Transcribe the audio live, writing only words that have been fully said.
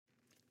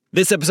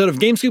This episode of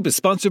GameScoop is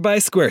sponsored by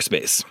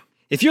Squarespace.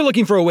 If you're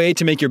looking for a way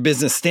to make your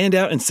business stand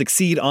out and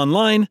succeed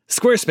online,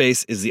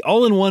 Squarespace is the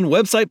all-in-one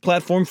website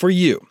platform for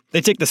you.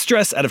 They take the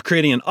stress out of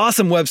creating an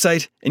awesome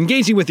website,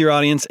 engaging with your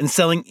audience, and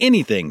selling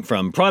anything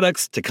from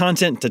products to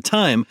content to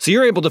time, so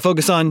you're able to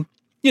focus on,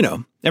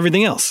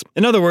 everything else.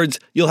 In other words,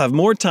 you'll have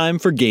more time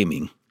for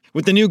gaming.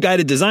 With the new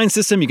guided design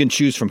system, you can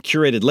choose from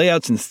curated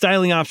layouts and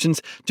styling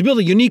options to build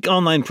a unique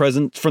online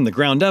presence from the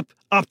ground up,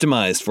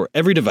 optimized for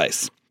every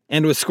device.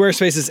 And with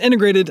Squarespace's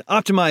integrated,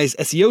 optimized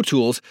SEO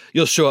tools,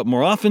 you'll show up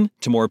more often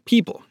to more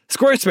people.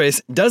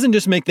 Squarespace doesn't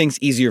just make things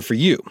easier for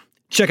you.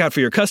 Checkout for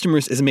your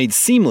customers is made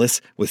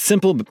seamless with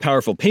simple but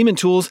powerful payment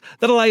tools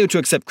that allow you to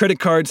accept credit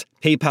cards,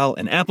 PayPal,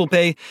 and Apple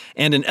Pay,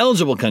 and in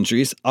eligible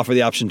countries, offer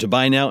the option to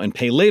buy now and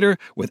pay later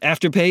with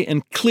Afterpay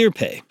and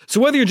ClearPay.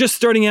 So whether you're just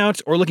starting out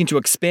or looking to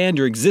expand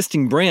your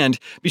existing brand,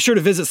 be sure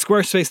to visit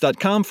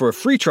squarespace.com for a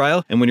free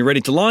trial, and when you're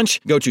ready to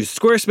launch, go to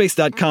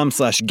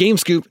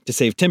squarespace.com/gamescoop to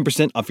save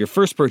 10% off your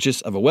first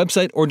purchase of a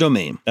website or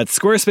domain. That's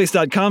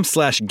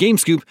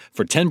squarespace.com/gamescoop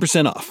for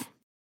 10% off.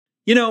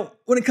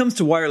 When it comes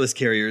to wireless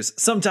carriers,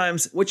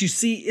 sometimes what you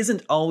see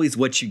isn't always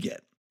what you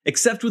get.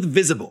 Except with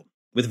Visible.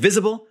 With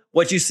Visible,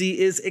 what you see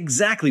is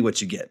exactly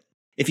what you get.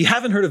 If you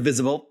haven't heard of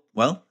Visible,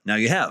 well, now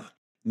you have.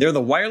 They're the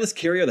wireless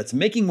carrier that's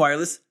making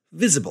wireless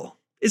visible.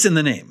 It's in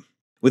the name.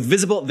 With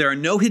Visible, there are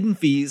no hidden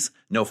fees,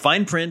 no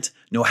fine print,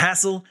 no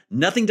hassle,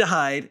 nothing to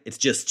hide. It's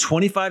just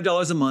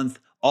 $25 a month,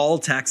 all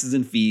taxes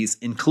and fees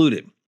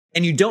included.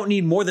 And you don't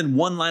need more than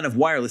one line of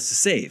wireless to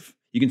save.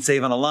 You can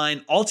save on a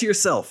line all to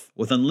yourself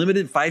with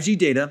unlimited 5G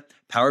data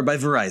powered by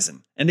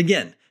Verizon. And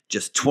again,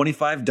 just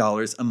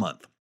 $25 a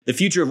month. The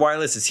future of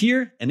wireless is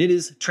here, and it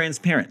is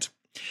transparent.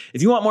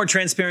 If you want more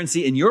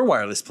transparency in your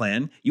wireless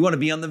plan, you want to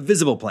be on the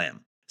Visible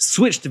plan.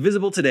 Switch to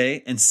Visible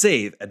today and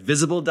save at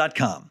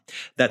Visible.com.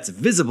 That's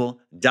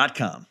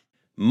Visible.com.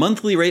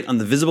 Monthly rate on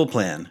the Visible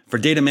plan. For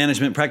data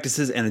management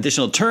practices and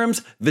additional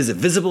terms, visit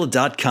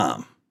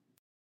Visible.com.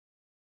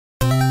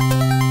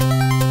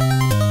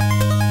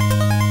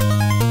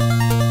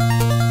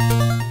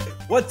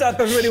 What's up,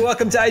 everybody?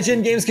 Welcome to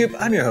IGN GameScoop.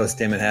 I'm your host,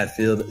 Damon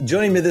Hatfield.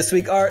 Joining me this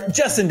week are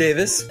Justin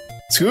Davis.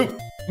 Scoop.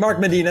 Mark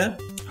Medina.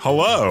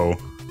 Hello.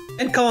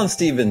 And Colin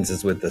Stevens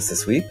is with us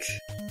this week.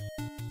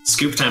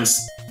 Scoop times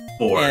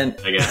 4, I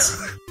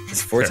guess.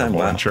 It's 4 times.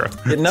 Wow. Intro.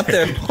 Getting up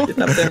there.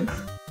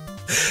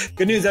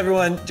 Good news,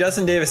 everyone.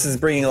 Justin Davis is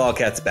bringing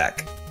Lolcats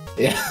back.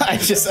 Yeah, I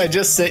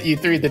just sent you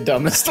through the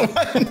dumbest one.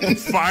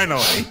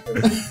 Finally.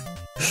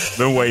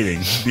 Been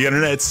waiting. The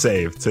internet's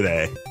saved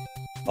today.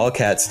 All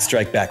Cats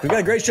strike back. We've got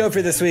a great show for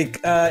you this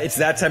week. It's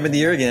that time of the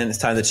year again. It's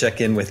time to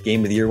check in with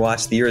Game of the Year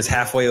Watch. The year is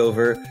halfway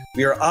over.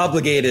 We are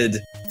obligated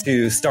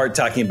to start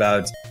talking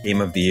about Game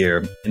of the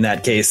Year. In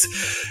that case,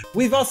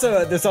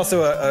 there's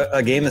also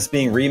a game that's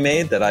being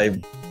remade that I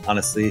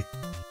honestly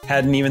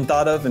hadn't even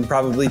thought of in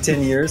probably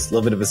 10 years. A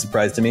little bit of a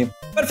surprise to me.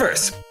 But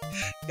first,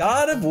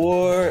 God of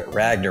War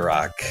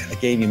Ragnarok, a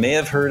game you may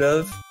have heard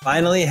of,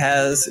 finally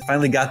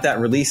got that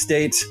release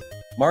date.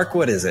 Mark,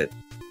 what is it?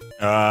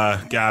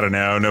 I don't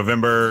know,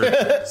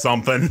 November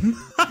something.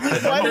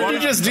 Why did you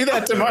just do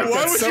that to Mark?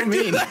 Why That's would so you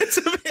mean. do that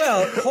to me?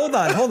 Well, hold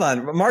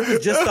on. Mark was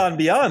just on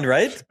Beyond,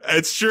 right?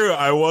 It's true.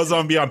 I was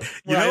on Beyond.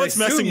 You know what's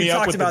messing me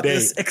up with the date?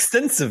 This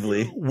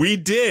extensively. We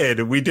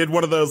did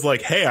one of those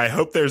like, hey, I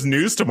hope there's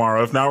news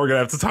tomorrow. If not, we're going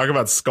to have to talk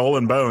about Skull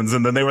and Bones.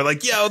 And then they were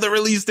like, yo, the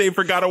release date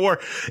for God of War.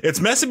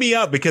 It's messing me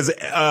up because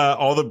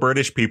all the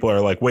British people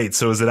are like, wait,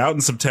 so is it out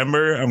in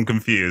September? I'm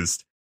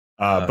confused.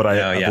 But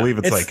I believe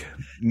it's like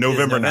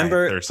November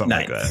 9th or something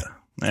 9th. Like that.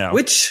 Yeah.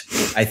 Which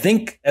I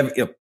think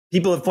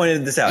people have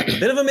pointed this out. A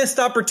bit of a missed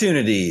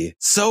opportunity.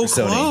 So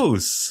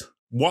close.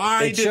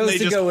 Why didn't they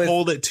just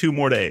hold it 2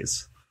 more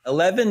days?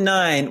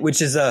 11/9,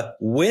 which is a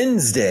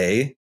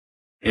Wednesday.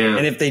 Yeah.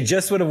 And if they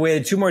just would have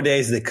waited 2 more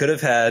days, they could have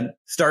had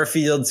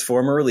Starfield's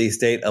former release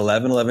date,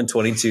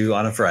 11/11/22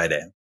 on a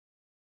Friday.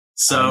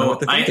 So I don't know what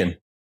they're thinking.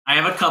 I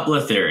have a couple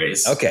of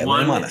theories. Okay,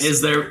 one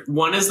is they're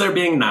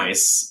being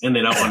nice and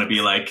they don't want to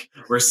be like,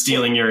 we're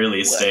stealing your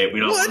release date.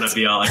 We don't want to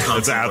be all like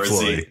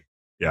controversy.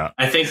 Yeah.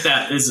 I think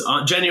that is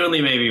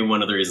genuinely maybe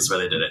one of the reasons why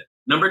they did it.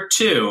 Number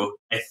 2,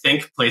 I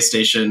think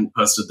PlayStation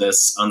posted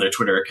this on their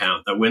Twitter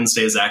account that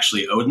Wednesday is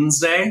actually Odin's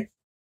Day,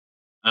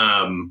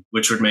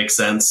 which would make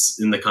sense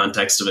in the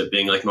context of it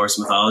being like Norse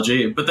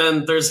mythology. But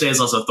then Thursday is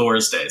also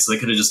Thor's Day, so they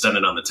could have just done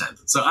it on the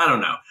 10th. So I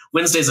don't know.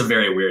 Wednesday's a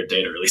very weird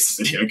day to release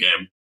a video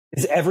game.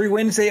 Is every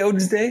Wednesday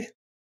Odin's Day?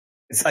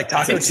 It's like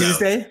Taco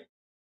Tuesday?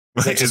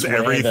 So. Is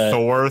every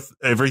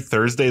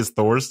Thursday is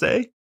Thor's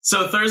Day?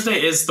 So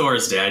Thursday is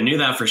Thor's Day. I knew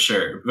that for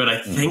sure. But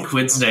I think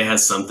Wednesday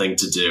has something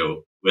to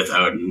do with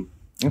Odin.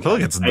 I feel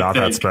like it's not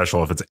that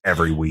special if it's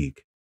every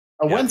week.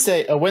 A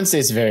Wednesday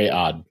is very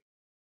odd.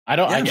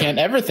 I can't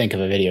ever think of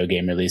a video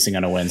game releasing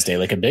on a Wednesday,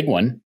 like a big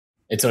one.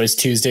 It's always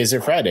Tuesdays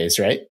or Fridays,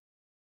 right?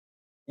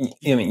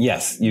 I mean,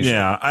 yes. Usually.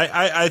 Yeah,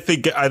 I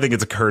think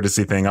it's a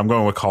courtesy thing. I'm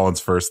going with Colin's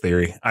first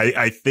theory.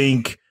 I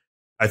think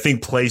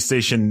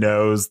PlayStation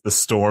knows the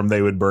storm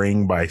they would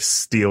bring by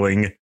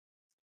stealing,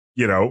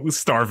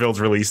 Starfield's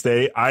release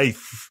date.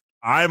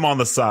 I'm on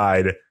the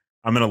side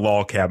I'm in a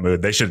lolcat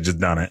mood. They should have just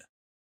done it.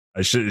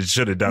 It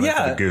should have done it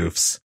for the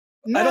goofs.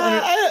 No,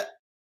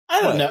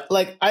 I don't know.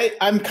 Like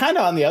I'm kind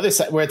of on the other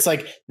side where it's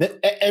like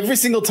every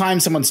single time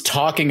someone's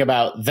talking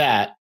about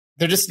that,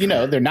 they're just,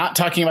 they're not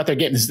talking about their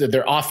games.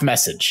 They're off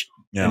message.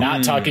 Yeah. They're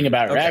not talking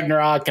about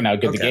Ragnarok and how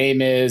good the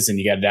game is, and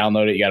you got to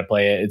download it, you got to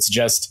play it. It's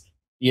just,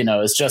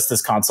 it's just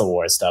this console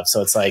war stuff.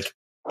 So it's like,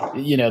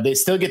 they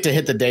still get to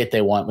hit the date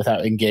they want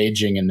without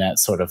engaging in that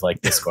sort of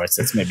like discourse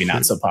that's maybe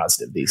not so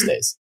positive these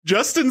days.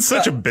 Justin's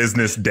such a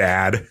business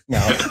dad.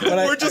 No,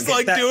 we're just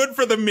do it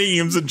for the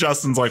memes, and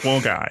Justin's like, well,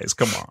 guys,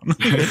 come on.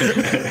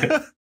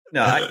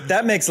 No,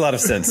 that makes a lot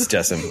of sense,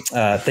 Justin.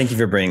 Thank you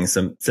for bringing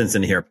some sense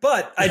in here.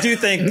 But I do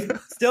think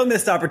still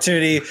missed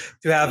opportunity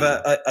to have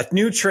a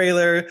new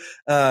trailer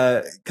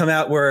come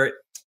out where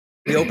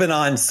we open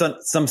on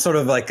some sort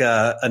of like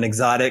an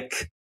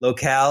exotic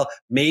locale.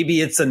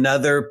 Maybe it's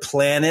another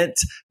planet.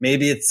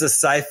 Maybe it's a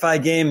sci-fi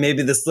game.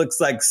 Maybe this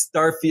looks like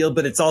Starfield,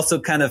 but it's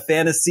also kind of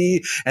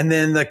fantasy. And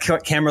then the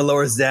camera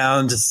lowers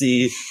down to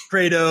see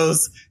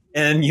Kratos,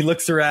 and he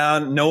looks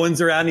around. No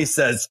one's around. He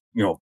says,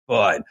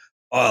 fine,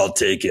 I'll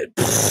take it.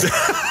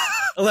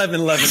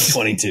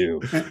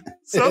 11/11/22.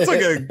 Sounds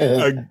like a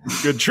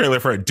good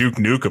trailer for a Duke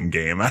Nukem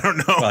game. I don't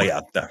know. Well,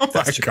 yeah,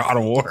 that's true. God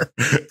of War.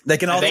 They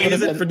can also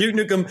use it for Duke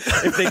Nukem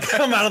if they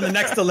come out on the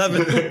next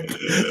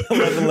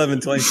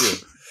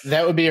 11/11/22.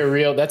 That would be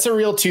that's a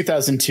real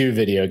 2002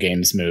 video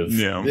games move.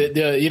 Yeah.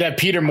 You'd have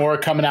Peter Moore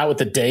coming out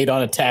with a date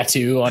on a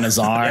tattoo on his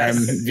arm,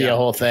 a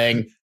whole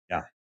thing.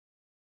 Yeah.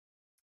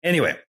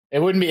 Anyway.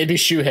 It'd be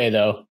Shuhei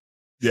though.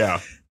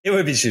 Yeah. It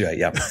would be Shuhei,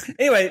 yeah.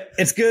 Anyway,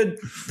 it's good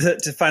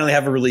to finally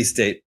have a release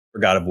date for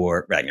God of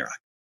War Ragnarok.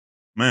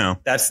 Wow.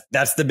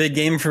 That's the big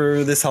game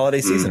for this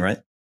holiday season, right?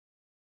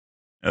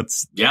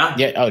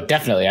 Yeah. Oh,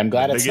 definitely. I'm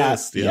glad it's not.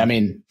 Yeah. I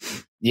mean,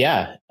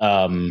 yeah.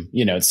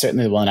 It's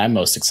certainly the one I'm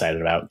most excited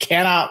about.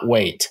 Cannot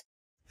wait.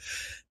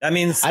 That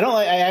means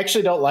I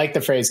actually don't like the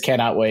phrase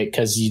 "cannot wait"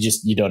 because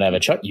you don't have a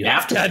choice. You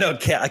have to.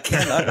 I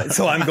can't.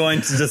 So I'm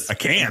going to just. I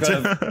can't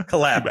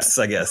collapse.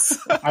 I guess.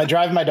 I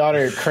drive my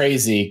daughter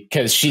crazy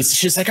because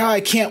she's like, "Oh, I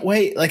can't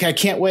wait! Like I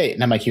can't wait,"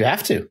 and I'm like, "You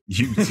have to.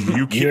 You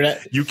can.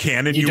 You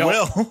can, and you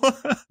will.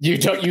 You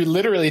don't. You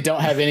literally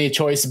don't have any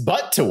choice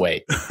but to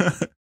wait.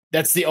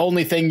 That's the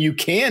only thing you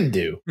can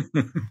do."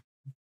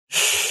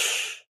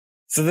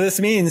 So this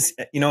means,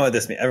 what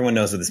this means. Everyone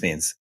knows what this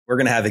means. We're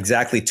going to have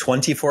exactly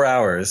 24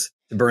 hours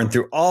to burn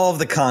through all of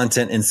the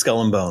content in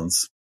Skull and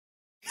Bones.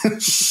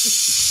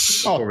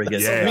 Before we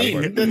get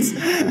it's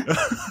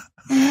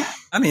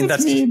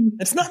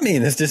not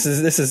mean. This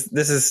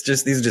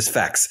is just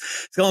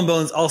facts. Skull and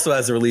Bones also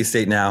has a release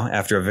date now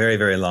after a very,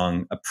 very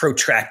long, a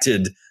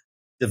protracted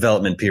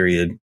development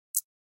period.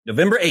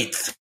 November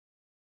 8th.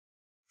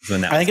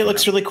 I think it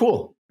looks really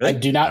cool. Really? I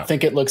do not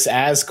think it looks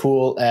as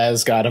cool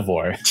as God of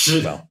War.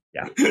 Well,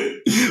 yeah.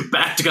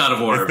 Back to God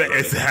of War.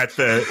 Is that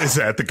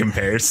the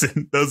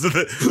comparison? Those are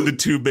the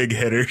two big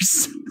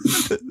hitters.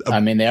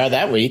 I mean, they are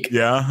that week.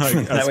 Yeah, I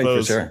that suppose. week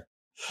for sure.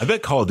 I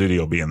bet Call of Duty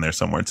will be in there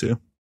somewhere too.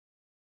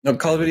 No,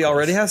 Call of Duty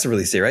already has a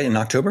release date, right? In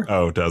October?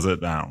 Oh, does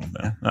it? I don't know.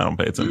 Yeah. I don't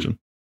pay attention.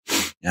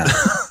 Yeah.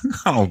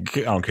 I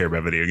don't care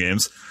about video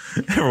games.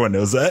 Everyone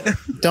knows that.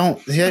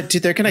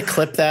 Dude, they're gonna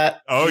clip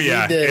that. Oh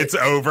yeah, it's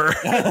over.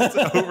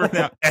 It's over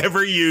now.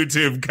 Every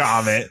YouTube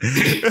comment.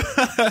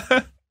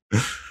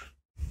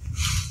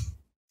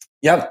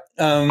 Yep.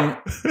 God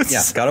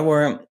of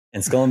War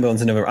and Skull and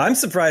Bones in November. I'm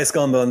surprised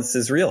Skull and Bones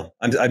is real.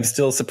 I'm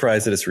still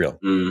surprised that it's real.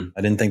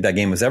 I didn't think that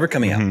game was ever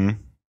coming out.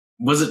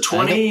 Was it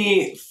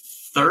 2013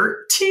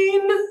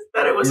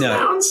 that it was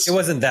announced? It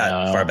wasn't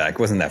that far back. It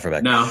wasn't that far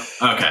back. No.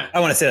 Okay.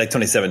 I want to say like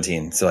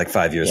 2017, so like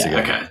 5 years ago.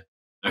 Okay.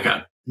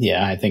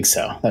 Yeah, I think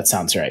so. That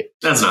sounds right.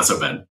 That's not so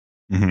bad.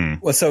 Mm-hmm.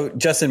 Well, so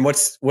Justin,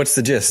 what's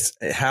the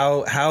gist?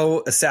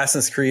 How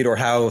Assassin's Creed or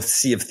how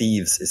Sea of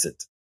Thieves is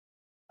it?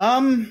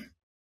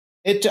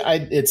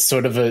 It's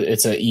sort of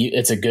it's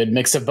a good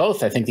mix of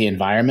both. I think the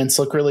environments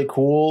look really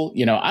cool.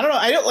 I don't know.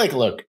 I don't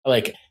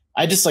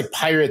I just like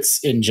pirates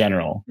in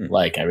general.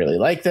 Like I really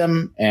like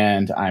them,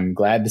 and I'm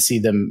glad to see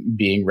them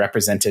being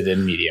represented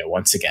in media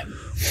once again.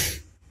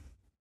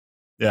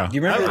 Yeah. Do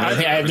you remember? I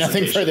have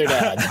nothing further to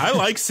add. I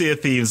like Sea of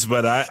Thieves,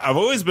 but I've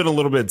always been a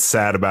little bit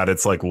sad about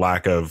its like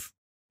lack of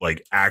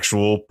like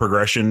actual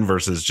progression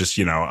versus just,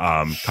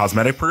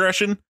 cosmetic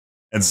progression.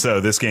 And so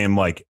this game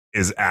like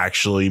is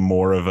actually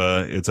more of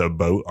it's a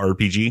boat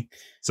RPG.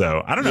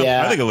 So I don't know.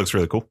 Yeah. I think it looks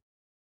really cool.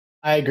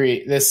 I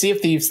agree. The Sea of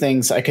Thieves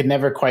things I could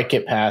never quite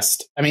get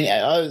past. I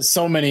mean,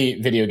 so many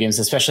video games,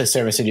 especially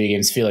service video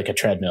games, feel like a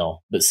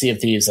treadmill. But Sea of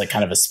Thieves, like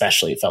kind of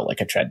especially, felt like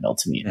a treadmill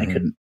to me.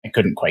 And I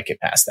couldn't quite get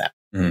past that.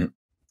 Mm-hmm.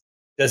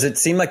 Does it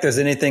seem like there's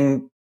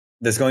going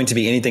to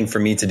be anything for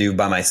me to do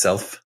by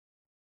myself?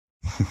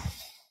 I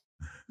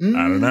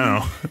don't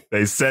know.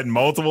 They said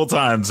multiple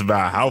times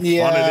about how fun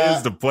it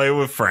is to play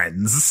with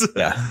friends.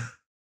 Yeah.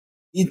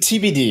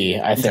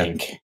 TBD, I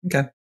think.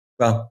 Okay.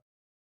 Well,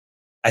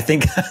 I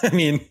think,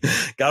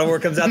 God of War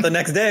comes out the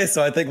next day,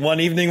 so I think one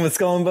evening with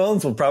Skull and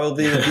Bones will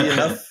probably be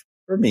enough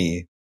for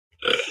me.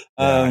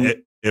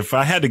 If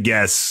I had to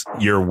guess,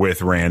 you're with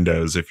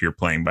randos if you're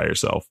playing by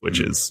yourself, which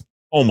is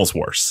almost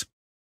worse.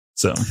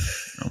 So,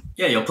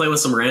 yeah, you'll play with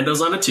some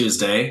randos on a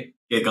Tuesday,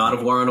 get God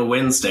of War on a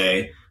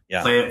Wednesday,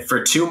 play it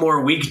for 2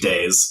 more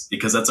weekdays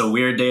because that's a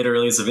weird day to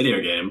release a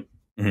video game,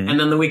 and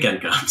then the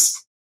weekend comes.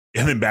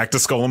 And then back to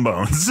Skull and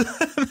Bones.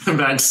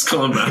 Back to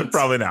Skull and Bones.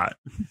 Probably not.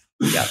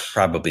 Yeah,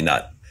 probably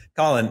not.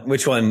 Colin,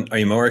 which one are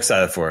you more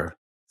excited for?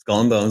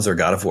 Skull and Bones or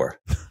God of War?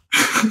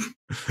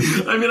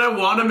 I mean, I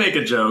want to make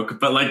a joke,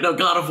 but like, no,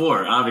 God of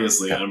War.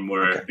 Obviously, I'm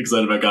more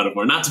excited about God of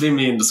War. Not to be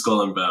mean to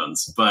Skull and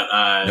Bones, but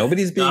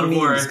nobody's being mean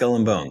to Skull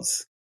and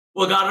Bones.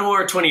 Well, God of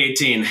War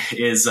 2018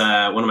 is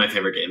one of my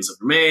favorite games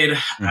ever made.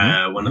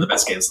 One of the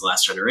best games of the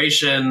last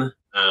generation.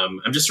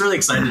 I'm just really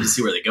excited to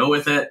see where they go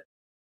with it.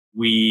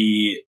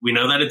 We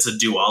know that it's a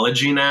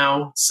duology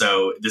now,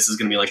 so this is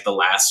going to be like the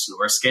last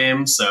Norse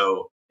game.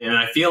 So, and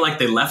I feel like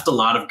they left a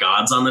lot of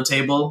gods on the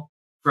table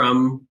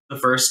from the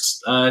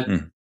first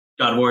God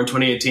of War in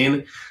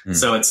 2018.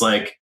 So it's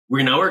like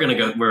we know we're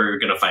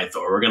gonna fight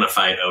Thor, we're gonna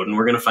fight Odin,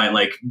 we're gonna fight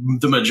like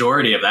the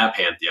majority of that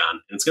pantheon,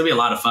 and it's gonna be a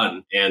lot of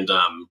fun. And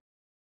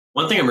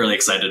one thing I'm really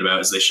excited about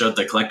is they showed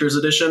the collector's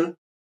edition.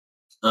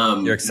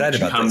 You're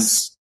excited about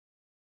this?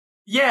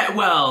 Yeah,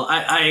 well,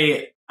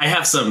 I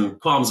have some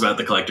qualms about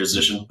the collector's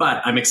edition,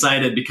 but I'm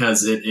excited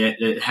because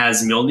it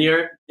has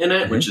Mjolnir in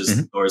it, which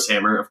is Thor's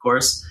hammer, of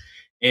course.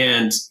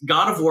 And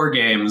God of War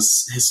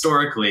games,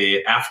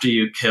 historically, after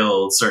you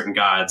kill certain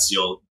gods,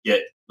 you'll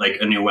get like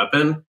a new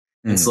weapon.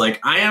 It's like,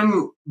 I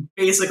am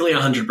basically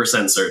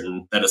 100%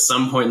 certain that at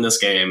some point in this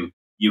game,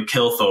 you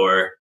kill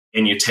Thor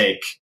and you take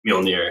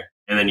Mjolnir,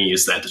 and then you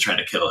use that to try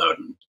to kill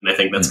Odin. And I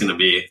think that's going to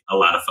be a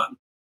lot of fun.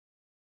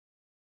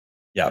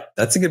 Yeah,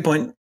 that's a good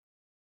point.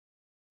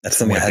 That's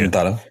something I hadn't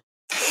thought of.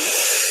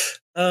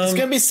 It's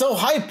going to be so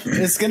hype.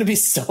 It's going to be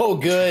so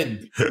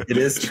good. It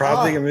is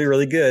probably going to be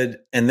really good.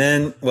 And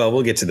then, well,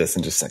 we'll get to this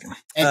in just a second.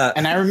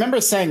 And I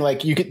remember saying,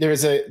 like, there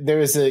was a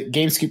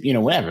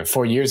GameScoop, whatever,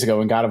 4 years ago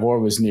when God of War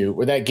was new,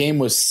 where that game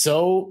was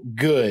so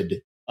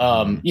good. It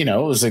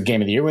was a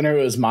Game of the Year winner.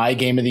 It was my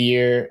Game of the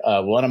Year,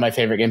 one of my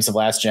favorite games of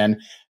last gen.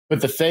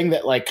 But the thing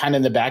that, like, kind of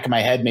in the back of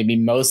my head made me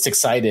most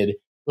excited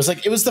was,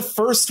 like, it was the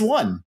first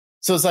one.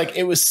 So it's like,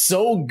 it was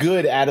so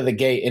good out of the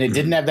gate, and it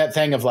didn't have that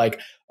thing of like,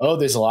 oh,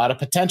 there's a lot of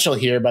potential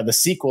here by the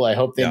sequel. I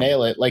hope they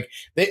nail it. Like,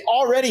 they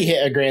already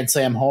hit a Grand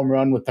Slam home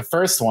run with the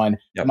first one.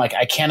 I'm like,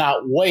 I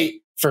cannot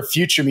wait for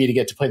future me to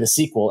get to play the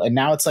sequel. And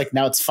now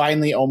it's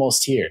finally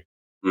almost here.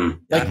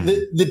 Like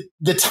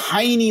the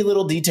tiny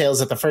little details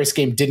that the first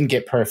game didn't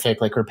get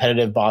perfect, like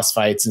repetitive boss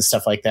fights and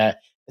stuff like that.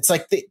 It's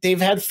like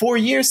they've had 4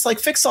 years to like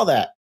fix all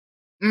that.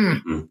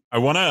 I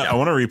want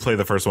to replay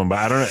the first one,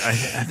 but I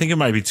think it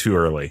might be too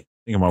early. I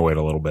think I might wait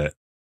a little bit.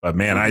 But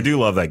man, I do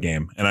love that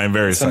game, and I'm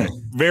very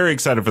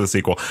excited for the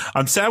sequel.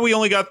 I'm sad we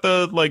only got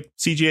the like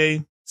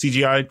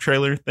CGI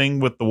trailer thing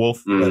with the wolf.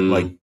 But,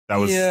 like, that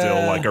was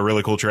still like a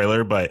really cool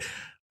trailer, but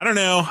I don't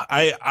know.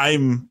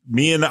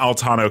 Me and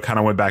Altano kind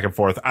of went back and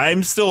forth.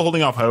 I'm still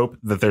holding off hope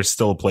that there's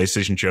still a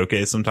PlayStation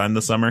showcase sometime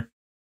this summer.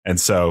 And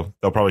so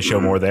they'll probably show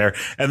more there.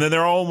 And then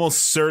there'll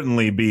almost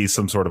certainly be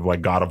some sort of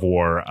like God of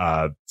War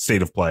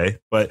state of play.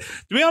 But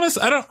to be honest,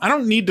 I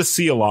don't need to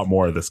see a lot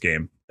more of this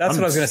game. That's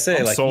what I was going to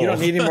say. Like, sold. you don't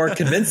need any more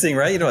convincing,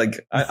 right?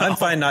 Like, I'm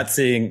fine not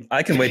seeing.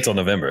 I can wait till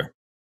November.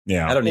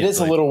 Yeah, I don't need it is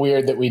a little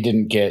weird that we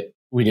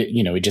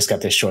just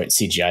got this short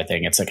CGI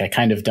thing. It's like, I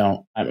kind of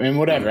don't. I mean,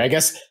 whatever. I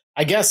guess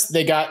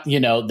they got,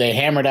 they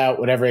hammered out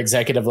whatever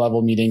executive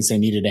level meetings they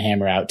needed to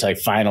hammer out to like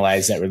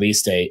finalize that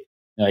release date.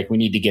 Like, we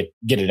need to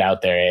get it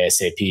out there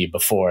ASAP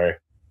before,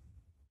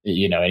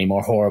 any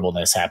more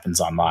horribleness happens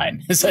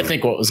online. Is I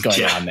think what was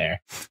going on there.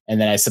 And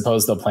then I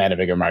suppose they'll plan a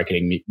bigger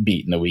marketing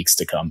beat in the weeks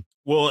to come.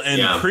 Well,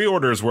 and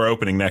pre-orders were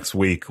opening next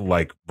week,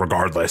 like,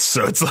 regardless.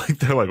 So it's like,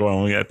 they're like,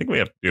 well, I think we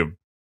have to do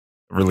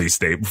a release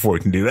date before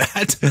we can do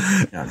that.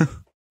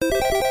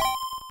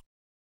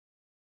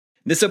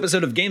 This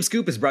episode of Game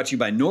Scoop is brought to you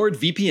by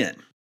NordVPN.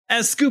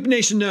 As Scoop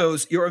Nation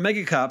knows, your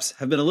Omega Cops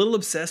have been a little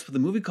obsessed with a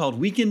movie called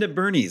Weekend at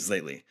Bernie's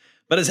lately.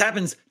 But as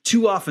happens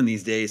too often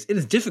these days, it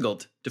is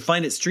difficult to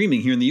find it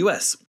streaming here in the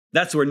US.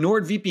 That's where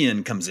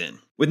NordVPN comes in.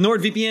 With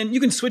NordVPN, you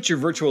can switch your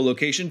virtual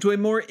location to a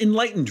more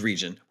enlightened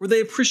region where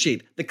they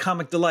appreciate the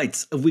comic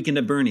delights of Weekend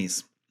at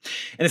Bernie's.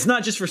 And it's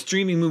not just for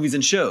streaming movies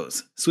and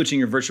shows. Switching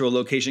your virtual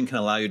location can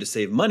allow you to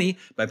save money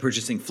by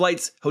purchasing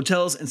flights,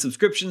 hotels, and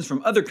subscriptions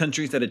from other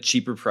countries at a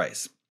cheaper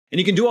price. And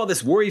you can do all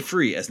this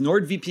worry-free as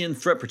NordVPN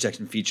threat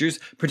protection features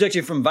protect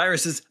you from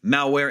viruses,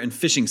 malware, and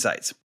phishing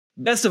sites.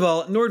 Best of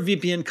all,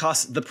 NordVPN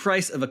costs the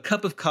price of a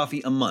cup of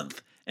coffee a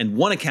month, and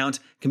one account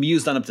can be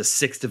used on up to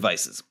 6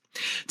 devices.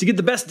 To get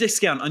the best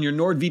discount on your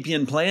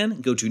NordVPN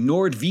plan, go to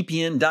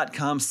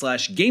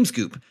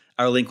nordvpn.com/gamescoop.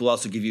 Our link will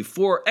also give you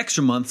 4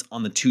 extra months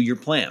on the 2-year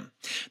plan.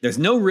 There's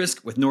no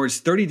risk with Nord's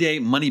 30-day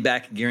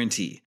money-back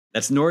guarantee.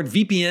 That's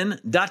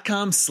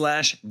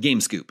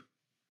nordvpn.com/gamescoop.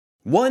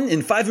 1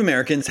 in 5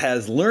 Americans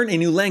has learn a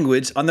new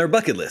language on their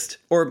bucket list,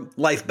 or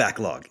life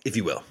backlog, if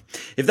you will.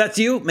 If that's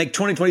you, make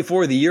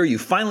 2024 the year you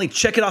finally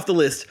check it off the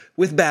list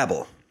with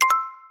Babbel.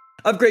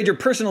 Upgrade your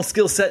personal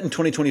skill set in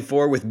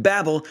 2024 with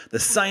Babbel, the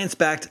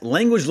science-backed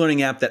language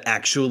learning app that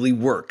actually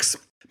works.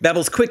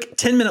 Babbel's quick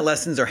 10-minute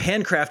lessons are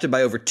handcrafted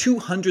by over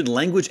 200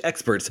 language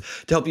experts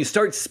to help you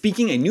start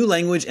speaking a new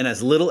language in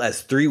as little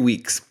as 3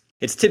 weeks.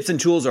 Its tips and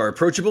tools are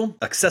approachable,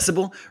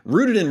 accessible,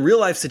 rooted in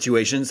real-life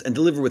situations, and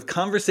deliver with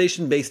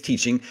conversation-based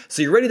teaching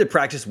so you're ready to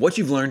practice what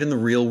you've learned in the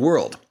real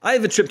world. I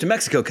have a trip to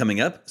Mexico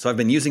coming up, so I've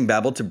been using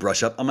Babbel to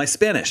brush up on my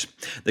Spanish.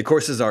 The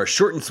courses are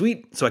short and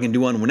sweet, so I can do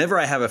one whenever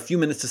I have a few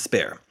minutes to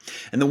spare.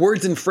 And the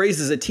words and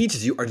phrases it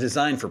teaches you are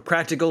designed for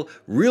practical,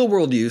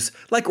 real-world use,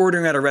 like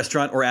ordering at a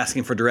restaurant or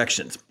asking for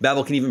directions.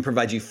 Babbel can even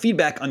provide you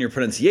feedback on your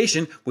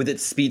pronunciation with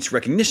its speech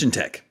recognition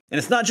tech. And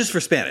it's not just for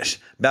Spanish.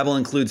 Babbel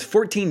includes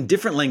 14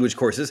 different language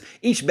courses,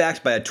 each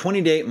backed by a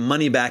 20-day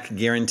money-back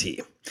guarantee.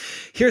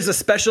 Here's a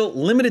special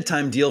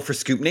limited-time deal for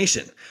Scoop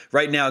Nation.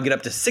 Right now, get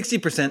up to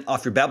 60%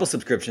 off your Babbel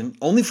subscription,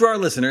 only for our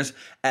listeners,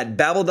 at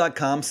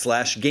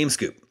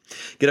babbel.com/gamescoop.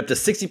 Get up to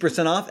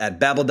 60% off at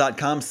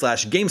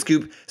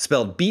babbel.com/gamescoop,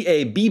 spelled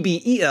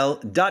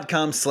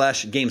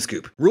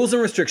BABBEL.com/gamescoop. Rules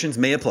and restrictions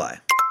may apply.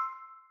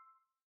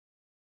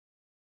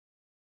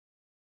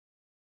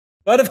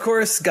 But of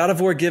course, God of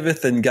War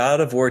giveth and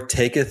God of War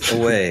taketh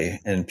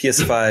away. And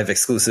PS5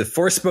 exclusive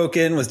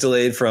Forspoken was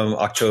delayed from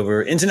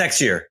October into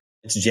next year,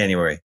 into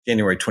January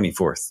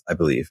 24th, I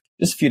believe.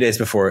 Just a few days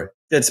before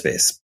Dead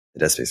Space, the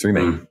Dead Space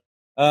remake.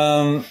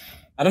 I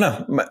don't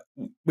know.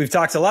 We've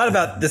talked a lot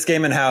about this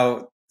game and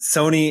how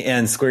Sony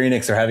and Square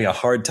Enix are having a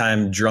hard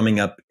time drumming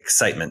up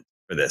excitement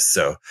for this.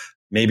 So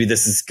maybe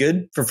this is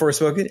good for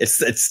Forspoken.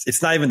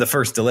 It's not even the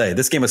first delay.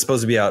 This game was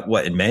supposed to be out,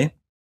 in May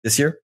this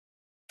year?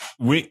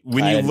 When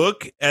you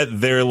look at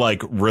their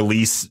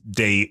release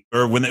date,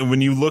 or when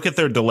you look at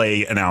their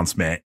delay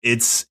announcement,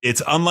 it's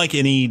unlike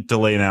any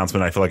delay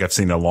announcement I feel like I've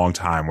seen in a long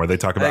time, where they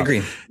talk about, I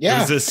agree.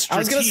 Yeah, this I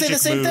was going to say the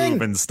same thing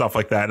and stuff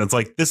like that. And it's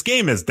like, this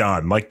game is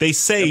done. Like they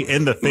say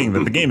in the thing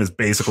that the game is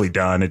basically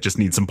done. It just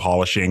needs some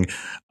polishing.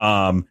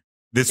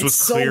 This was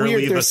so clearly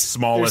weird. the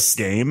smallest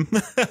game.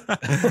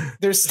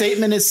 Their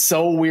statement is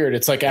so weird.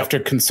 It's like, after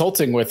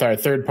consulting with our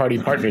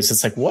third-party partners,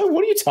 it's like, what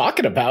are you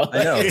talking about?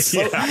 I know. It's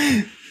so,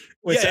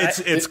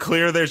 It's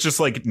clear there's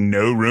just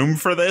no room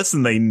for this,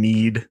 and they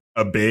need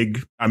a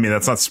big,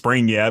 that's not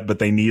spring yet, but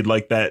they need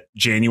that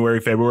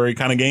January, February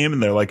kind of game.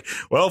 And they're like,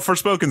 well,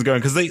 Forspoken's going,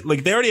 because they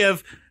already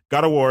have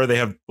God of War, they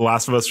have The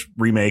Last of Us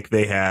remake,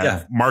 they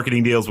have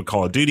marketing deals with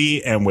Call of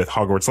Duty and with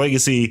Hogwarts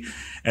Legacy.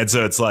 And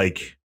so it's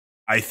like,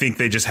 I think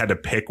they just had to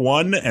pick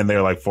one, and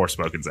they're like,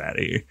 Forspoken's out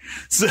of here.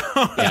 So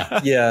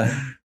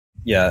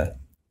Yeah,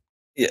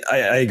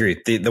 I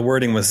agree. The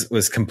wording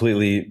was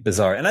completely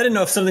bizarre. And I didn't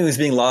know if something was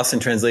being lost in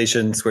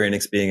translation, Square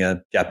Enix being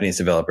a Japanese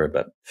developer.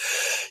 But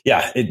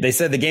yeah, they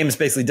said the game is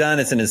basically done.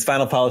 It's in its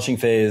final polishing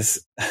phase.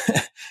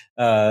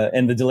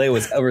 And the delay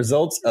was a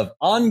result of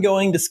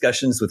ongoing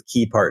discussions with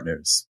key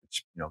partners,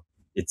 which,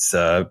 it's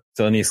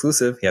Sony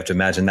exclusive. You have to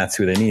imagine that's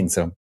who they need.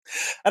 So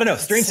I don't know.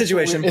 Strange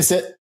situation. Is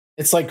it?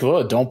 It's like,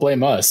 oh, don't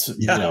blame us.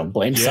 Yeah.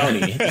 Blame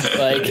Sony.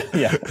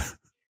 Yeah.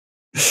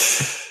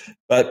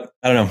 But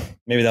I don't know.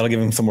 Maybe that'll give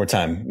them some more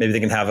time. Maybe they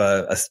can have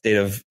a state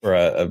of, or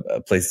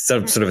a place,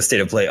 some sort of a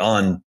state of play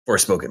on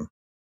Forspoken.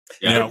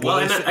 Yeah, well,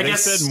 I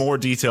guess they said more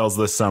details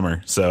this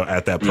summer. So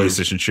at that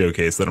PlayStation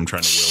showcase that I'm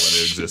trying to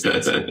will into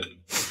existence.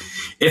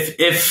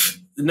 if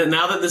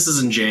now that this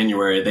is in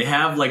January, they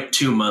have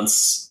 2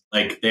 months.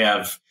 They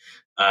have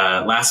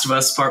Last of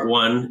Us Part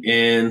 1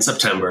 in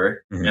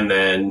September, and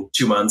then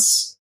 2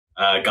 months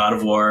God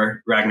of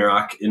War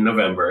Ragnarok in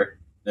November,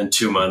 then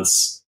 2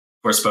 months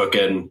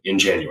Forspoken in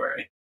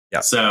January. Yeah.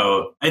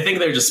 So I think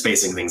they're just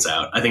spacing things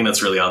out. I think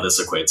that's really all this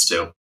equates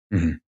to.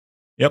 Mm-hmm.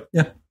 Yep.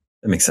 Yeah,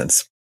 that makes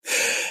sense.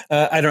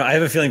 I don't know. I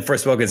have a feeling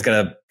Forspoken is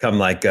going to come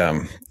like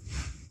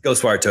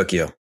Ghostwire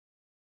Tokyo.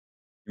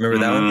 Remember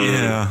that one?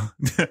 Yeah.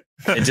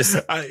 It just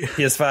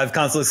PS5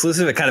 console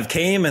exclusive. It kind of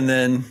came and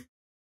then.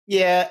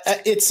 Yeah,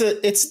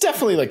 it's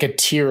definitely a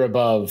tier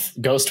above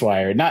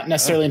Ghostwire. Not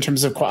necessarily in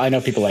terms of. I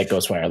know people like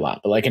Ghostwire a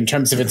lot, but in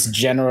terms of its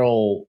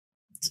general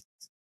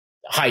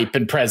hype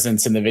and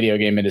presence in the video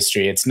game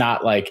industry, it's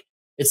not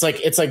it's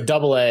like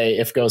double A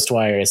if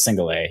Ghostwire is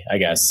single A, I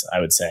guess I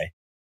would say.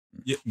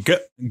 Yeah,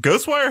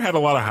 Ghostwire had a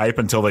lot of hype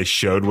until they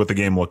showed what the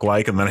game looked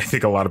like, and then I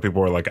think a lot of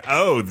people were like,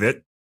 "Oh,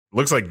 that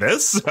looks like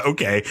this,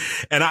 okay."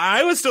 And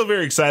I was still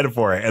very excited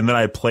for it, and then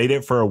I played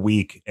it for a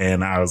week,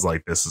 and I was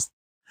like, "This is."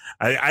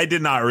 I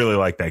did not really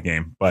like that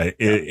game, but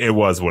it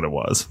was what it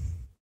was.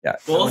 Yeah,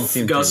 both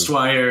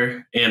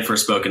Ghostwire and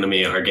Forspoken to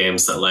me are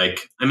games that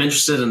I'm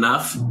interested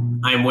enough.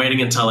 I'm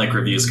waiting until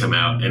reviews come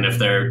out, and if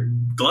they're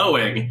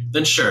glowing,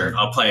 then sure,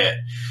 I'll play it.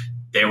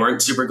 They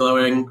weren't super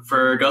glowing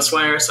for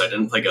Ghostwire, so I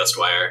didn't play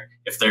Ghostwire.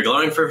 If they're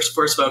glowing for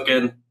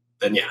Forspoken,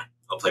 then yeah,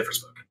 I'll play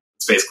Forspoken.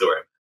 It's basically where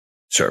I'm at.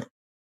 Sure.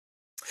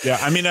 Yeah,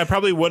 I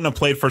probably wouldn't have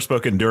played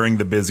Forspoken during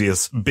the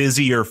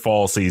busier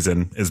fall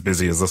season, as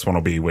busy as this one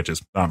will be, which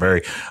is not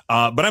very.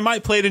 But I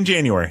might play it in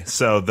January.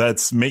 So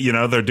that's,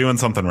 they're doing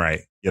something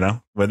right.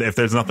 But if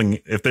there's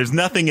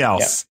nothing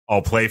else,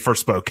 I'll play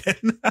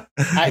Forspoken.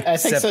 I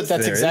think so.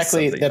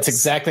 That's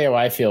exactly how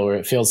I feel, where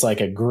it feels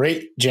like a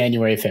great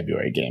January,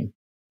 February game.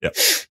 Yep.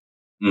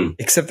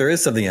 Except there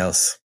is something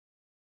else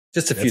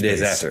just a few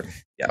days after.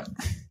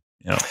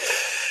 Yeah.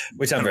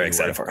 Which I'm very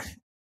excited for.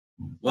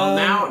 Well,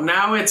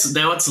 now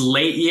it's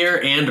late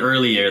year and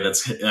early year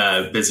that's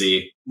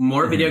busy.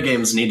 More video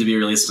games need to be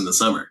released in the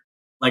summer.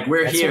 Like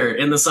we're here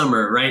in the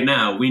summer right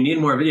now. We need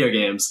more video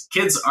games.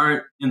 Kids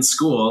aren't in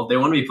school. They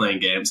want to be playing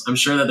games. I'm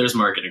sure that there's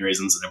marketing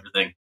reasons and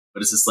everything,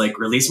 but it's just like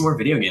release more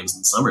video games in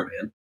the summer,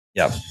 man.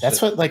 Yeah.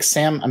 That's what like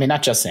Sam, I mean,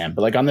 not just Sam,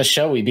 but like on the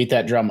show, we beat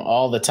that drum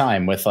all the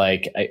time with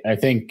like, I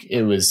think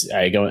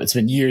it's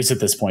been years at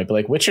this point, but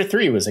like Witcher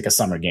 3 was like a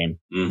summer game.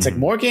 Mm-hmm. It's like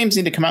more games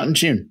need to come out in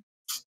June.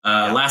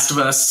 Last of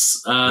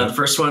Us, the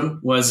first one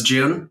was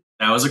June.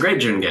 That was a great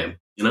June game,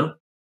 We're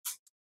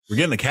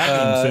getting the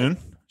cat game soon.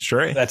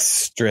 Stray. That's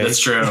Stray. That's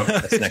true.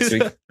 That's next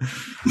week.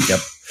 Yep.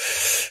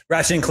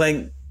 Ratchet and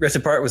Clank Rift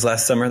Apart was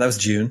last summer. That was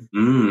June.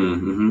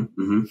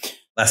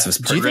 Last of Us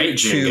Part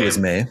 2 was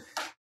May.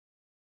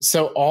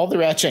 So all the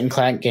Ratchet and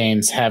Clank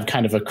games have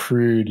kind of a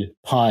crude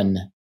pun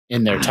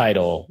in their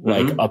title,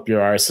 like up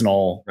your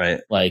arsenal, right?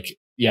 Like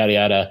yada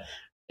yada.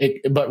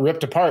 But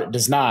Ripped Apart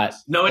does not.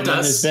 No, it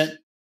does.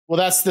 Well,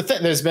 that's the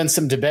thing. There's been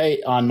some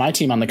debate on my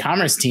team, on the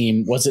Commerce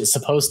team. Was it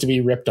supposed to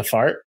be Ripped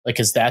Apart? Like,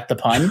 is that the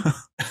pun?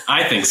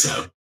 I think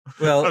so.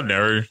 Well, I've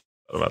never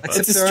thought about that.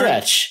 It's a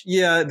stretch.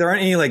 Yeah, there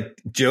aren't any like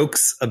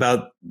jokes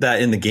about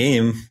that in the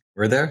game,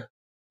 were there?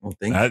 I don't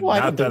think. I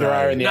don't think there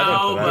are in the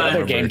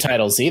other game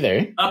titles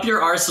either. Up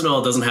Your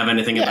Arsenal doesn't have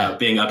anything about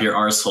being up your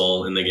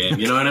arsehole in the game.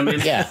 You know what I mean?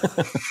 Yeah.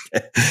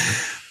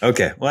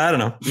 Okay. Well, I don't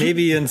know.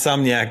 Maybe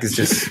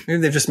Insomniac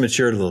maybe they've just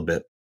matured a little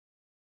bit.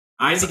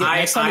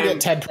 Next time we get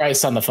Ted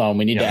Price on the phone,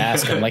 we need to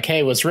ask him, like,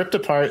 hey, was Ripped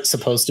Apart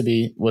supposed to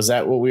be, was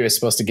that what we were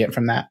supposed to get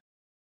from that?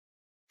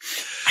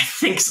 I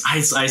think,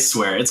 I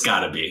swear, it's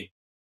gotta be.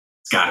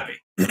 It's gotta be.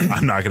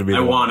 I'm not going to be I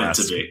want it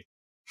to be.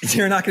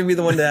 You're not going to be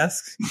the one to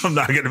ask? I'm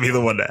not going to be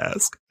the one to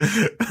ask.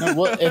 No,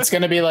 well, it's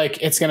going to be like,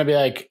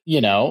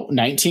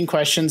 19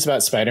 questions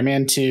about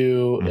Spider-Man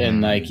 2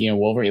 and like,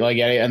 Wolverine, like,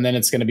 and then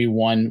it's going to be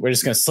one. We're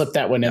just going to slip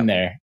that one in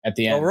there at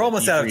the end. Well, we're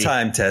almost out of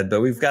time, Ted,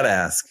 but we've got to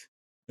ask.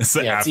 It's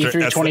E3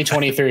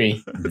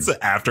 2023. It's an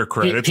after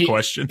credits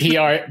question.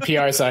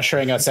 PR is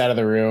ushering us out of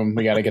the room.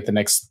 We got to get the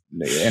next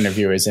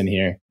interviewers in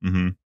here.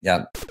 Mm-hmm.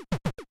 Yeah.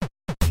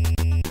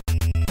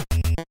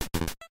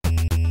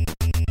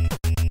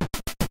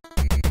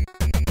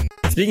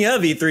 Speaking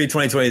of E3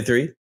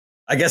 2023,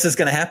 I guess it's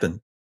going to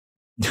happen.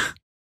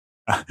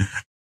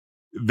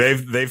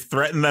 They've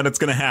threatened that it's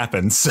going to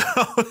happen, so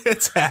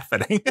it's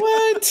happening.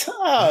 What?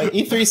 Oh,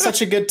 E3 is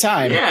such a good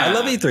time. Yeah. I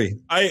love E3.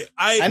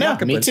 I know,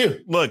 me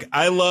too. Look,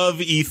 I love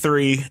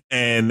E3,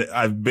 and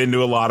I've been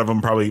to a lot of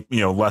them, probably,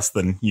 less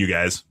than you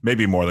guys,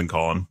 maybe more than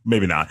Colin,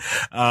 maybe not.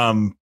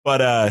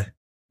 But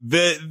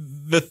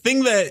the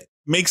thing that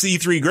makes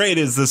E3 great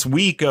is this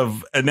week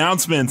of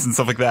announcements and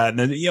stuff like that.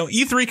 And,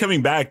 E3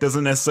 coming back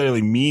doesn't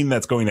necessarily mean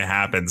that's going to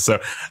happen. So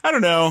I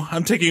don't know.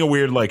 I'm taking a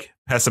weird,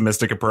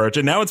 pessimistic approach.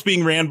 And now it's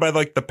being ran by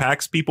the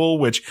PAX people,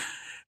 which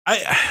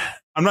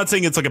I'm not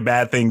saying it's a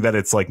bad thing that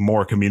it's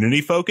more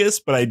community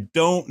focused, but I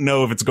don't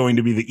know if it's going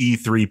to be the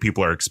E3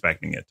 people are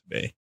expecting it to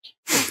be.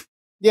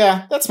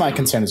 Yeah, that's my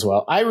concern as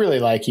well. I really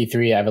like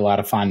E3. I have a lot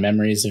of fond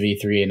memories of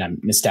E3 and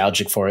I'm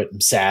nostalgic for it. I'm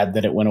sad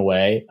that it went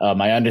away.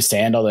 I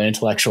understand all the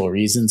intellectual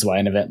reasons why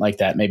an event like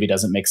that maybe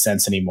doesn't make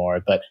sense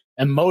anymore, but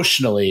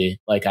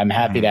emotionally, I'm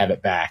happy to have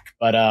it back.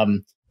 But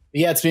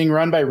yeah, it's being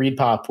run by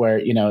ReedPop,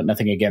 where,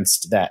 nothing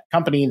against that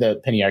company,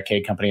 the Penny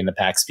Arcade company and the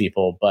PAX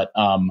people, but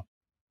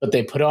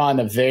they put on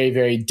a very,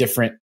 very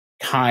different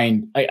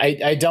kind.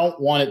 I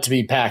don't want it to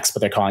be PAX,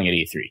 but they're calling it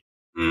E3.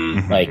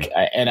 Mm-hmm.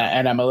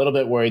 And I'm a little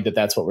bit worried that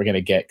that's what we're going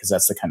to get, because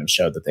that's the kind of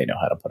show that they know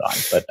how to put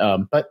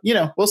on. But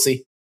we'll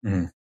see.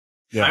 Mm-hmm.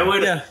 Yeah. I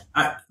would.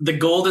 The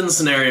golden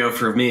scenario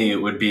for me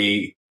would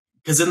be,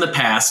 because in the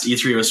past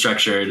E3 was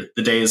structured,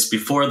 the days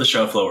before the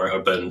show floor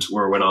opened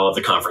were when all of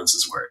the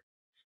conferences were,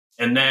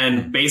 and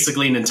then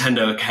basically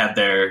Nintendo had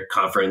their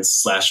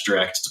conference /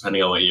 direct,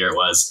 depending on what year it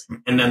was,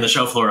 and then the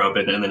show floor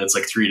opened, and then it's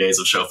 3 days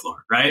of show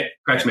floor. Right?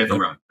 Correct me if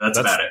I'm wrong. That's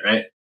about it,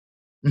 right?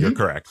 You're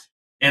correct.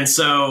 And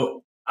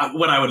so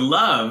what I would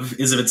love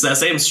is if it's that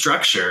same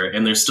structure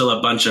and there's still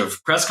a bunch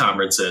of press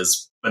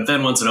conferences, but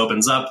then once it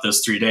opens up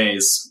those 3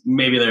 days,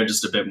 maybe they're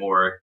just a bit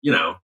more,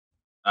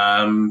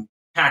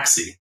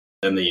 taxi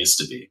than they used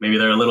to be. Maybe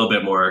they're a little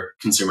bit more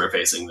consumer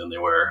facing than they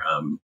were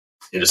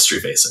industry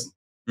facing.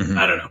 Mm-hmm.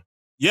 I don't know.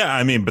 Yeah,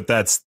 I mean, but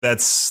that's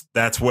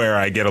where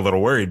I get a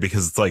little worried,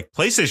 because it's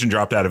PlayStation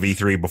dropped out of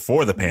E3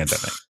 before the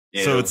pandemic.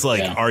 Yeah. So it's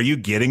are you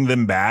getting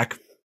them back?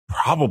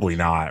 Probably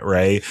not,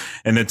 right?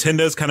 And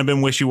Nintendo's kind of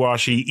been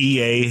wishy-washy.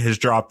 EA has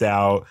dropped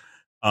out.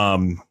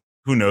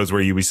 Who knows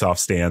where Ubisoft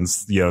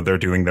stands? They're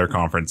doing their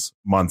conference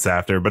months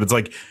after, but it's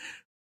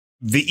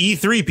the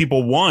E3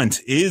 people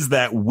want is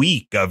that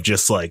week of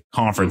just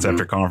conference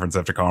after conference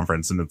after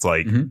conference. And it's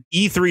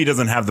E3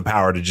 doesn't have the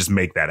power to just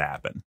make that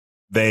happen.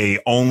 They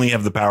only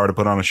have the power to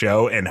put on a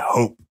show and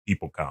hope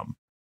people come.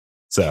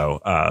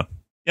 So,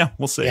 yeah,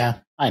 we'll see. Yeah,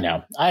 I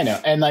know.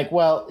 And like,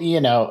 well,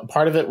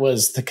 part of it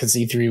was because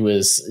E3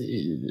 was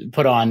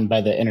put on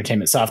by the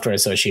Entertainment Software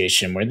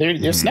Association, where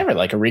there's never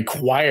like a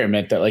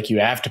requirement that like you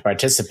have to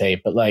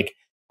participate. But like,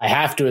 I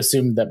have to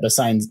assume that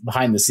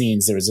behind the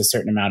scenes, there was a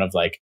certain amount of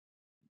like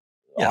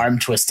arm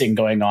twisting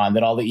going on,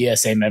 that all the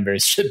ESA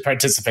members should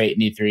participate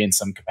in E3 in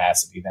some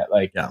capacity. That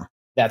like,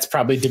 that's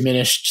probably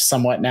diminished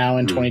somewhat now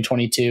in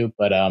 2022.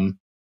 But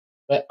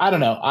I don't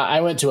know. I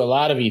went to a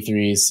lot of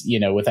E3s,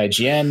 with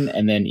IGN,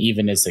 and then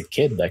even as a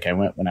kid, like I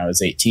went when I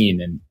was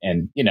 18,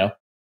 and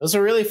those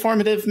are really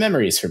formative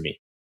memories for me.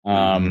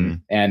 And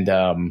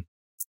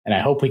I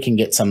hope we can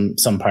get some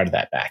part of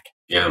that back.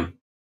 Yeah,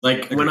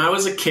 like when I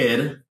was a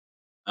kid,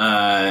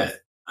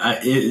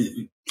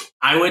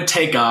 I would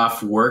take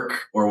off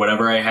work or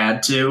whatever I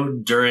had to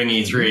during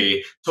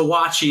E3 to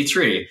watch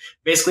E3.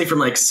 Basically from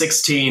like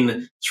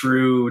 16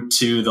 through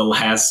to the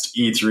last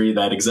E3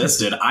 that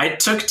existed, I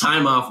took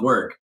time off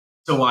work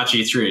to watch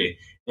E3.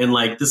 And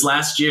like this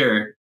last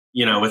year,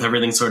 with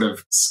everything sort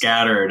of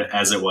scattered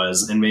as it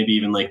was, and maybe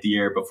even like the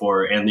year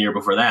before and the year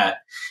before that,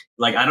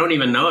 like I don't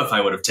even know if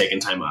I would have taken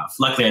time off.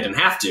 Luckily, I didn't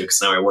have to,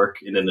 because now I work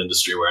in an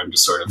industry where I'm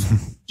just sort of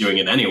doing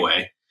it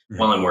anyway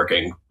while I'm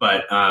working.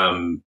 But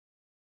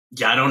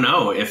yeah, I don't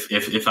know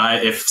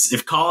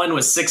if Colin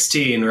was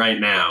 16 right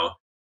now,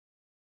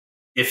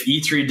 if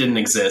E3 didn't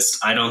exist,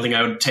 I don't think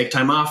I would take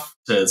time off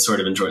to sort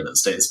of enjoy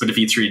those days. But if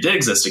E3 did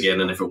exist again,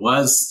 and if it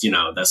was,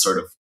 that sort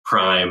of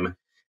prime,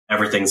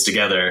 everything's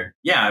together,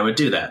 yeah, I would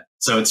do that.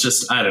 So it's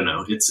just, I don't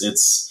know. It's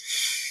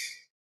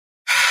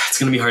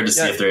going to be hard to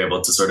see if they're able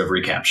to sort of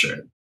recapture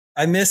it.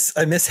 I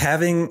miss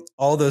having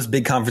all those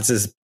big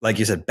conferences, like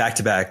you said, back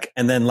to back,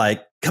 and then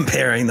like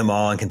comparing them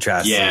all and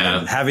contrasting,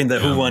 and having the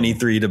who won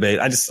E3 debate.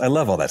 I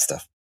love all that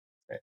stuff.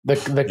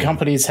 The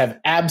companies have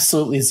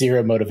absolutely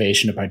zero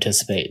motivation to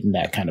participate in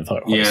that kind of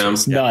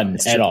horse. None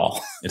at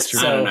all. It's true.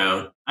 So, I don't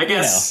know. I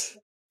guess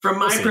from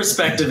my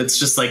perspective, it's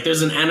just like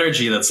there's an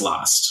energy that's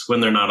lost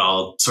when they're not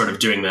all sort of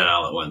doing that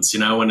all at once.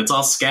 When it's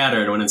all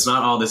scattered, when it's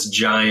not all this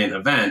giant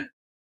event,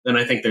 then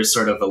I think there's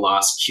sort of a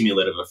lost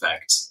cumulative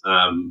effect.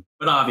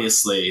 But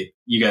obviously,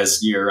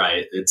 you're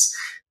right. It's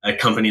a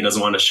company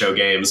doesn't want to show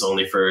games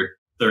only for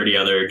 30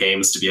 other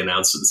games to be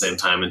announced at the same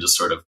time and just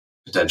sort of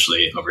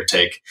potentially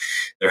overtake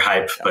their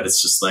hype. But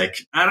it's just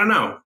like, I don't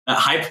know, that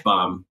hype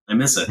bomb. I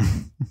miss it.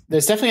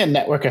 There's definitely a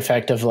network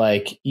effect of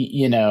like,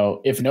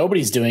 if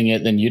nobody's doing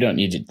it, then you don't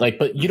need to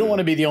but you don't want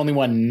to be the only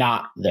one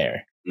not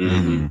there.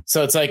 Mm-hmm.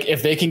 So it's like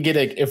if they can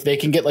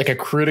get like a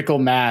critical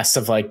mass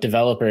of like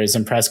developers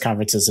and press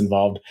conferences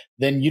involved,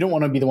 then you don't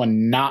want to be the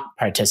one not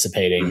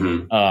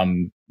participating,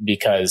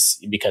 because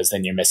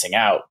then you're missing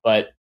out.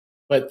 But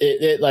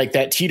it like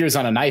that teeters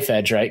on a knife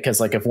edge, right? Because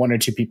like if one or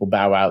two people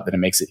bow out, then it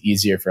makes it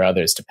easier for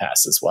others to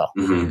pass as well.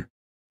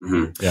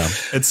 Yeah,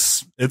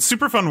 it's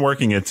super fun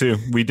working it too.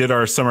 We did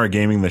our summer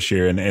gaming this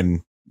year,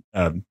 and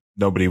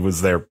nobody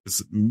was there.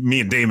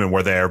 Me and Damon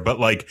were there, but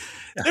like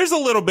there's a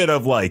little bit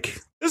of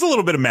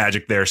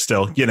magic there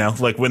still,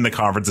 like when the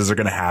conferences are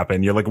going to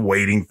happen, you're like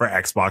waiting for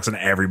Xbox and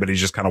everybody's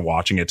just kind of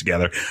watching it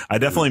together. I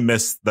definitely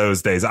miss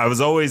those days.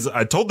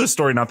 I told this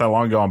story not that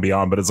long ago on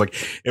Beyond, but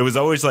it was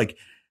always like,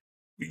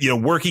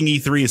 working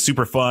E3 is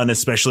super fun,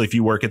 especially if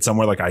you work at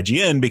somewhere like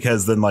IGN,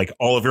 because then like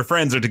all of your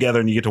friends are together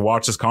and you get to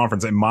watch this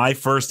conference. And my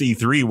first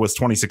E3 was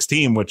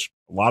 2016, which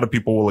a lot of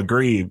people will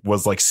agree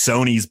was like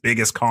Sony's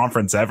biggest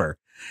conference ever.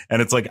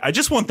 And it's like, I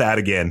just want that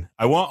again.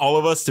 I want all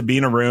of us to be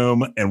in a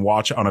room and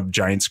watch on a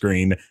giant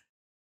screen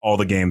all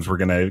the games we're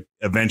going to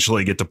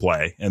eventually get to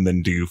play, and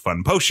then do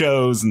fun post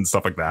shows and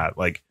stuff like that.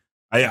 Like,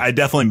 I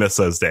definitely miss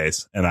those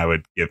days, and I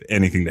would give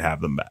anything to have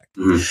them back.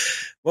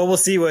 Well, we'll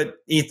see what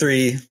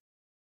E3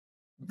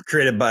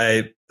 created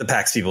by the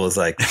PAX people is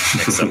like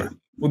next summer.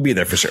 We'll be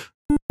there for sure.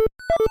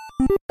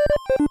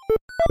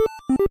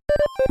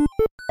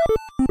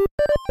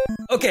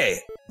 Okay,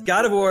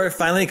 God of War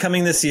finally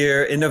coming this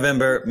year in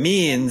November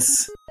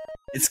means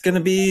it's gonna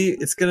be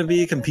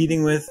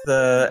competing with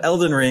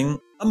Elden Ring,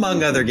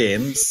 among other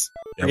games,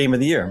 for Game of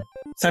the Year.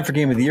 It's time for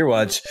Game of the Year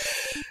watch.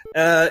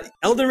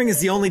 Elden Ring is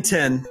the only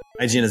 10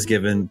 IGN has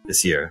given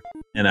this year,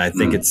 and I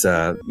think it's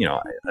I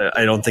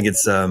don't think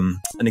it's an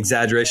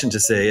exaggeration to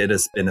say it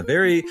has been a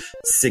very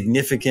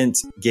significant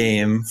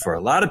game for a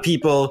lot of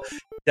people.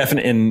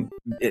 Definitely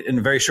in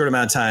a very short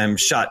amount of time,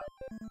 shot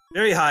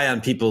very high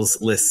on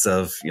people's lists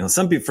of,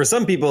 for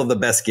some people, the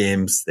best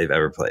games they've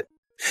ever played.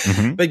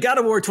 But God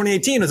of War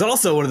 2018 was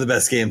also one of the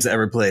best games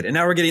ever played. And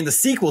now we're getting the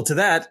sequel to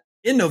that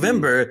in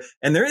November.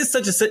 And there is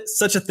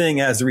such a thing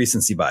as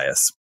recency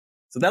bias.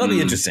 So that'll be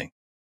interesting.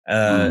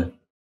 Elden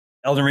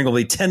Ring will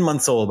be 10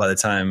 months old by the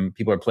time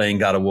people are playing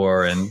God of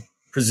War and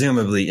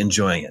presumably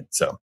enjoying it.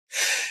 So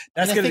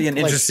that's going to be an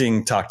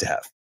interesting talk to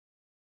have.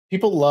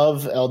 People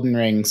love Elden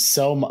Ring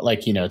so much.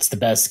 Like, it's the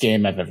best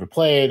game I've ever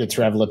played. It's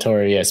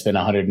revelatory. I spent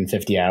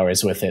 150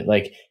 hours with it.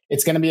 Like,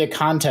 it's going to be a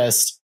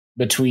contest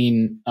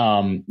between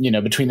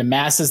the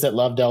masses that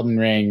loved Elden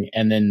Ring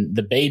and then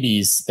the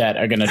babies that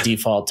are going to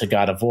default to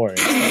God of War.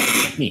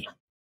 Me.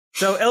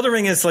 So Elden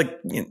Ring is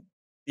like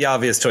the the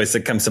obvious choice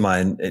that comes to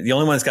mind. The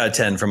only one that's got a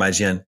 10 from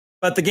IGN.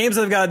 But the games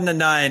that have gotten a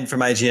 9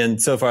 from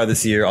IGN so far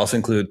this year also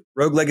include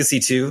Rogue Legacy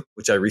 2,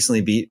 which I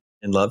recently beat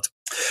and loved.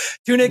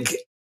 Tunic,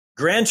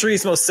 Gran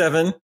Turismo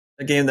 7,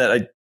 a game that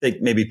I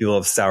think maybe people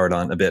have soured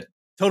on a bit.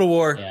 Total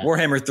War,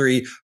 Warhammer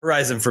 3,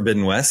 Horizon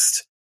Forbidden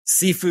West,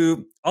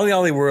 Sifu,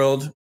 Ollie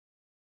World.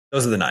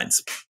 Those are the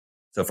 9s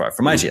so far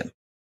from IGN.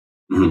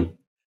 Mm-hmm.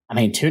 I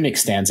mean, Tunic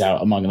stands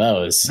out among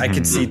those. I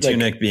could see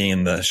Tunic being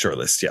in the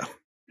shortlist, yeah.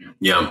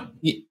 Yeah.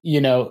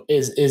 You know,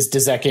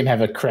 does that game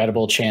have a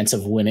credible chance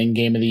of winning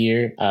Game of the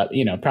Year?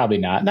 You know, probably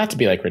not. Not to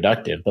be like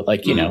reductive, but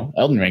like, you know,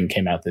 Elden Ring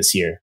came out this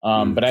year.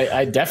 But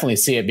I definitely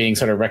see it being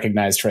sort of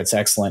recognized for its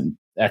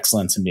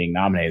excellence and being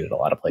nominated a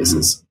lot of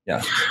places.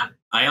 Yeah.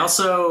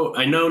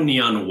 I know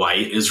Neon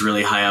White is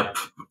really high up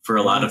for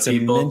a lot of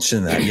people.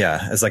 Mention that,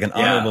 yeah, as like an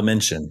honorable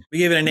mention. We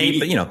gave it an 8,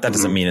 but you know that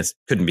doesn't mean it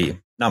couldn't be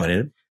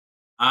nominated.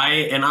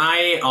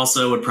 I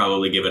also would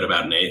probably give it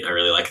about an 8. I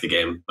really like the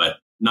game, but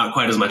not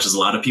quite as much as a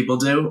lot of people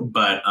do.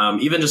 But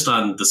even just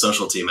on the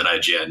social team at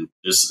IGN,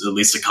 there's at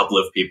least a couple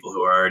of people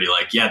who are already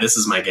like, yeah, this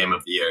is my game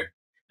of the year,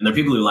 and there are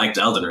people who liked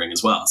Elden Ring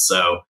as well.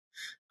 So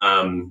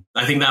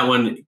I think that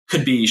one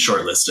could be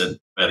shortlisted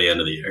by the end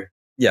of the year.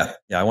 Yeah,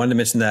 I wanted to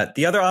mention that.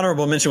 The other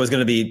honorable mention was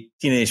going to be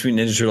Teenage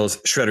Mutant Ninja Turtles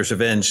Shredder's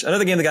Revenge.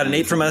 Another game that got an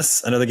 8 from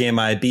us. Another game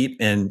I beat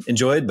and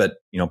enjoyed, but,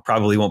 you know,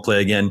 probably won't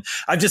play again.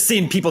 I've just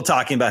seen people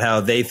talking about how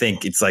they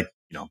think it's like,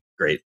 you know,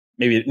 great.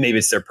 Maybe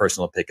it's their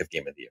personal pick of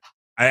game of the year.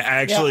 I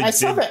actually I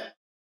saw that.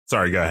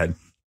 Sorry, go ahead.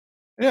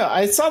 Yeah,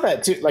 I saw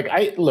that too.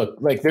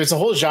 Like there's a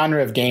whole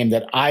genre of game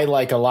that I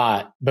like a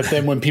lot, but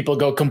then when people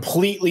go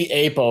completely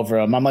ape over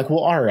them, I'm like, well,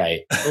 all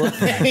right.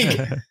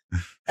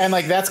 And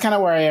like that's kind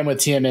of where I am with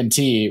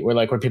TMNT,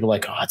 where people are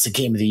like, oh, it's a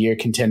game of the year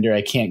contender.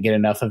 I can't get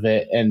enough of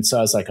it. And so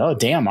I was like, oh,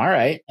 damn, all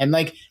right. And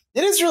like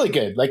it is really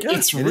good. Like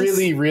it's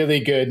really, really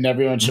good, and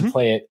everyone should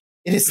play it.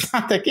 It is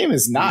not, that game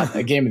is not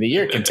a game of the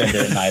year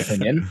contender, in my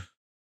opinion.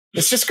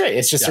 It's just great.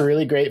 It's just a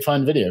really great,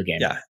 fun video game.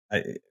 Yeah.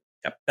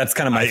 That's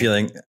kind of my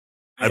feeling.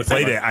 I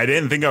played it. I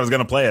didn't think I was going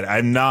to play it.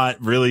 I'm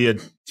not really a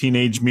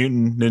Teenage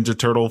Mutant Ninja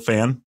Turtle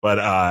fan, but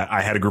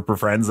I had a group of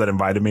friends that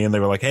invited me and they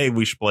were like, hey,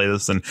 we should play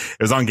this. And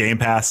it was on Game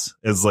Pass.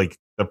 It was like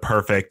the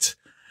perfect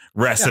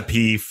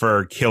recipe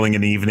for killing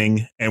an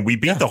evening. And we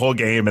beat the whole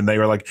game and they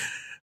were like,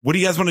 what do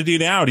you guys want to do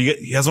now? Do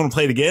you guys want to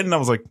play it again? And I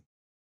was like,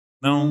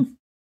 no,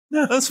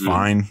 that's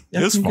fine.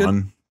 It was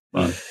fun.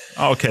 But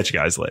I'll catch you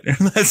guys later.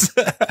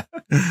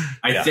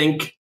 I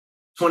think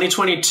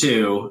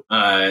 2022,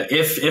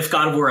 if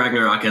God of War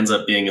Ragnarok ends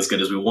up being as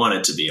good as we want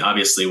it to be,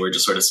 obviously we're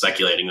just sort of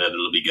speculating that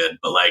it'll be good,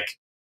 but like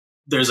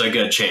there's a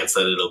good chance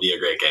that it'll be a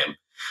great game.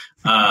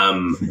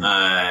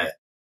 I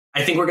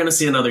think we're going to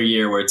see another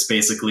year where it's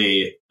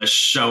basically a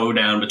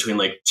showdown between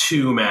like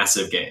two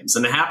massive games,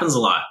 and it happens a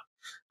lot.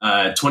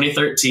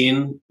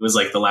 2013 was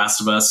like The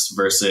Last of Us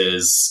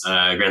versus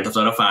Grand Theft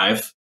Auto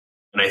 5,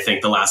 and I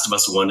think The Last of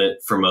Us won it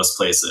for most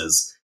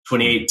places.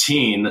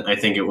 2018, I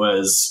think it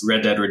was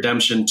Red Dead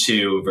Redemption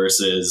 2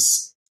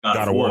 versus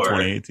God of War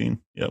 2018.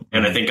 Yep.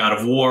 And I think God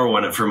of War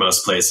won it for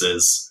most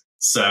places.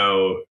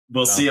 So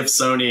we'll see if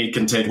Sony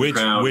can take the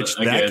crown. Which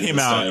that came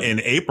out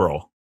in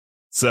April.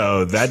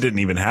 So that didn't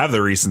even have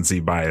the recency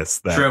bias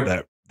that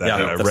Red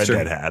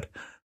Dead had.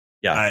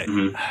 Yeah.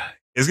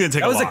 It's going to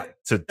take a lot.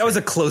 That was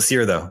a close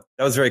year, though.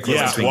 That was very close.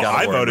 Yeah, between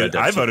God of War and Red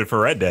Dead. I voted for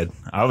Red Dead.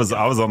 I was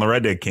on the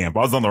Red Dead camp. I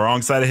was on the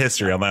wrong side of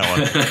history on that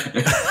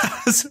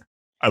one.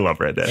 I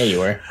love Red Dead. Yeah, you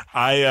were.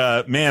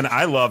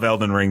 I love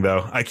Elden Ring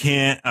though. I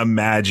can't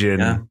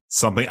imagine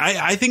something.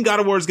 I think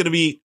God of War is going to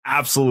be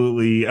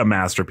absolutely a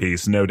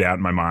masterpiece, no doubt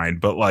in my mind.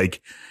 But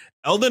like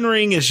Elden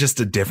Ring is just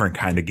a different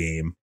kind of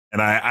game,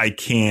 and I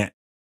can't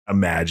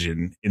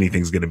imagine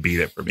anything's going to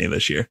beat it for me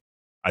this year.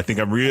 I think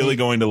I'm really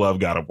going to love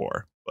God of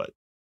War, but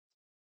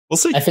we'll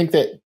see. I think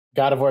that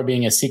God of War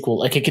being a sequel,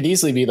 like it could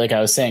easily be, like I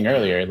was saying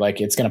earlier,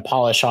 like it's going to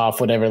polish off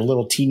whatever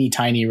little teeny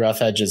tiny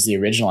rough edges the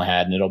original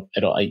had. And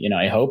it'll,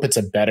 I hope it's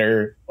a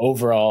better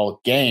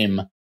overall game.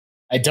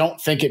 I don't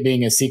think it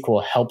being a sequel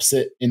helps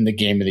it in the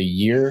game of the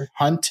year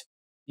hunt.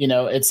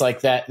 It's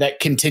like that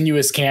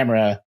continuous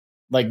camera,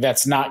 like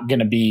that's not going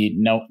to be,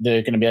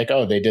 they're going to be like,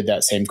 oh, they did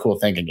that same cool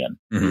thing again.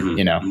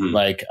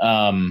 Like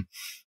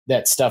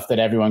that stuff that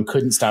everyone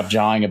couldn't stop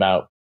jawing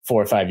about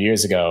 4 or 5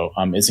 years ago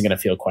isn't going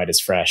to feel quite as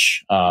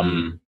fresh.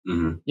 And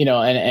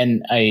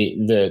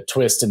the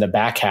twist in the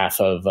back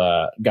half of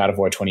God of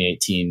War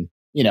 2018,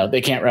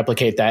 they can't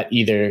replicate that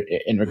either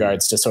in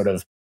regards to sort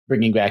of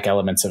bringing back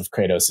elements of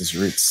Kratos'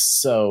 roots.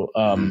 So,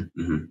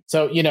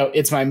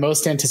 it's my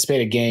most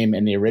anticipated game,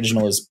 and the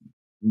original is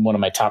one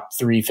of my top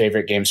 3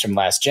 favorite games from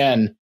last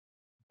gen.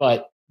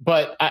 But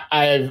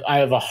I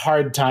have a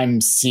hard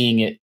time seeing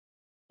it.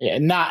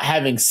 Not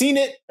having seen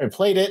it or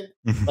played it,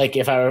 like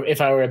if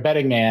I were a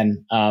betting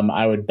man,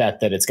 I would bet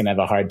that it's going to have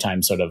a hard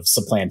time sort of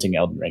supplanting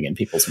Elden Ring in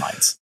people's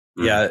minds.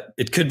 Yeah,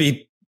 it could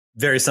be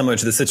very similar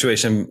to the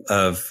situation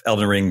of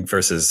Elden Ring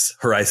versus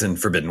Horizon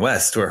Forbidden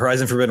West, where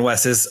Horizon Forbidden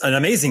West is an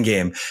amazing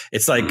game.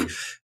 It's like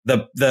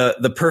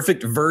the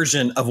perfect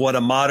version of what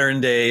a modern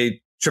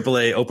day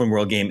AAA open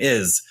world game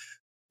is.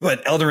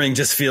 but Elden Ring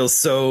just feels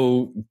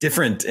so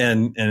different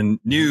and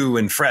new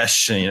and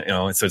fresh. And, you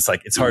know, so it's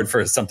like, it's hard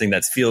for something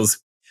that's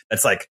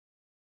like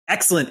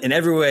excellent in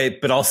every way,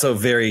 but also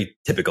very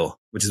typical,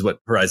 which is what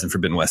Horizon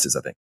Forbidden West is,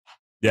 I think.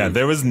 Yeah,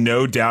 there was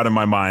no doubt in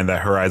my mind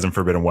that Horizon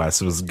Forbidden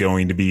West was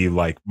going to be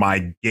like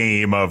my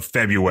game of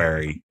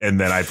February. And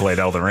then I played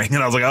Elden Ring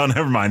and I was like, oh,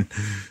 never mind.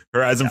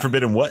 Horizon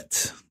Forbidden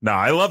what? No,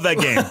 I love that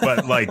game,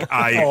 but like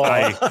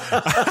I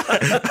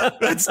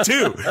that's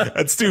two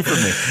for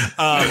me.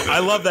 I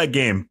love that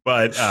game,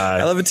 but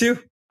I love it too.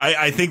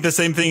 I think the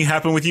same thing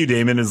happened with you,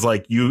 Damon, is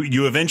like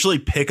you eventually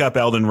pick up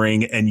Elden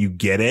Ring and you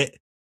get it.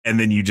 And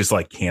then you just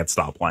like can't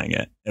stop playing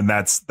it. And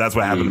that's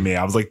what happened to me.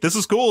 I was like, this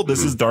is cool.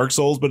 This is Dark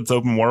Souls, but it's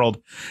open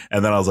world.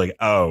 And then I was like,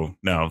 oh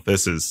no,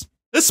 this is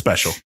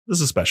special. This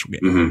is a special game.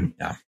 Mm-hmm.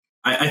 Yeah.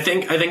 I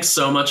think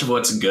so much of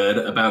what's good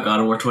about God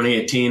of War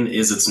 2018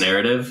 is its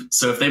narrative.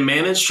 So if they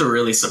manage to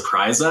really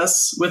surprise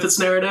us with its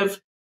narrative,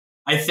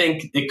 I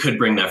think it could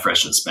bring that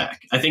freshness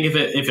back. I think if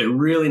it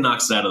really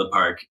knocks it out of the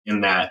park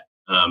in that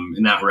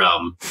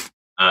realm,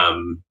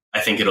 I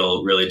think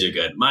it'll really do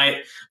good.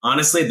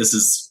 Honestly, this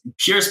is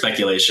pure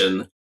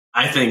speculation.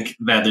 I think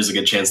that there's a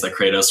good chance that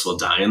Kratos will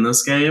die in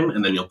this game,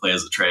 and then you'll play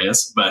as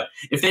Atreus. But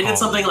if they did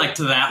something like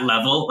to that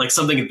level, like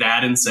something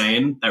that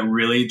insane that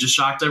really just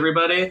shocked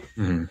everybody,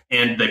 and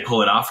they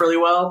pull it off really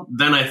well,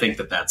 then I think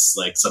that's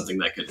like something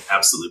that could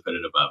absolutely put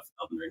it above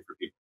Elden Ring for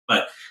people.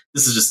 But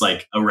this is just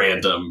like a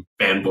random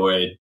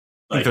fanboy.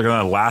 Like they're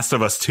gonna Last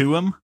of Us 2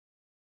 him.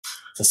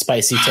 It's a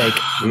spicy take.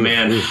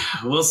 Man,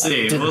 we'll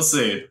see. We'll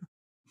see.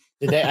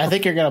 I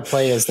think you're gonna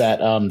play as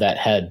that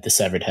head, the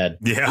severed head.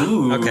 Yeah.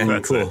 Ooh, okay.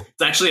 That's Cool.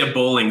 It's actually a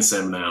bowling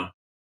sim now.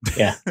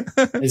 Yeah,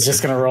 it's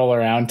just gonna roll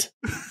around,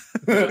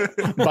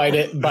 bite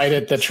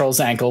at the troll's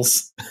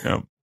ankles.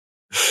 Yep.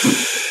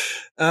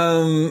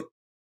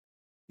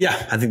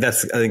 Yeah, I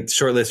think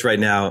short list right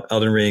now: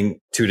 Elden Ring,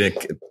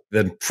 Tunic,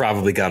 then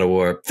probably God of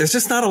War. There's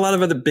just not a lot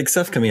of other big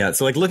stuff coming out.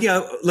 So like looking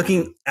out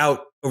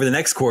over the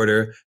next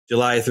quarter,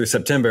 July through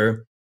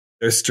September,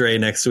 there's Stray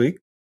next week.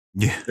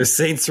 Yeah. There's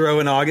Saints Row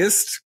in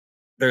August.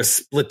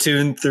 There's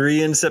Splatoon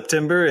 3 in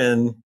September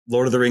and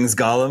Lord of the Rings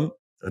Gollum.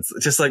 It's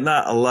just like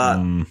not a lot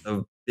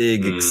of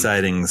big,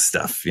 exciting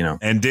stuff, you know.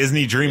 And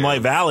Disney Dreamlight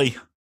Valley.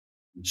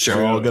 Sure.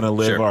 We're all going to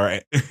live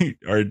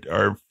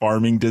our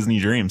farming Disney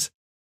dreams.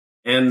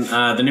 And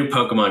the new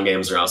Pokemon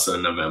games are also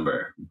in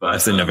November. But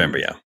that's in November,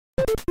 yeah.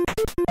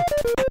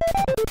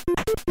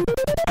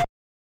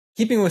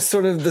 Keeping with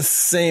sort of the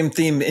same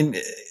theme in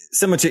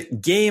so much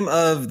game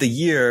of the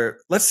year,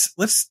 let's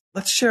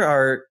share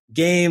our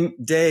game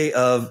day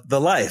of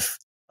the life.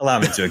 Allow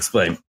me to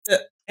explain.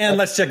 And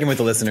let's check in with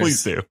the listeners.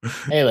 Please do.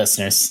 Hey,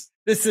 listeners.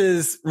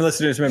 Listeners,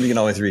 remember you can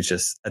always reach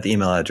us at the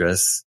email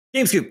address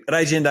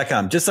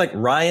gamescoop@ign.com, just like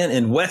Ryan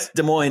in West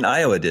Des Moines,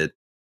 Iowa did.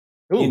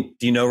 Do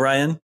you know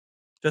Ryan?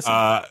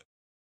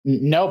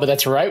 No, but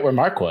that's right where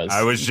Mark was.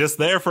 I was just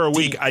there for a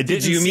week.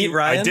 Did you meet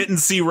Ryan? I didn't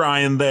see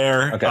Ryan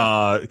there.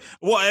 Okay.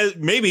 Well,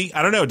 maybe.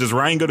 I don't know. Does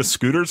Ryan go to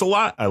Scooters a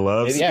lot? I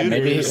love Scooters. Yeah,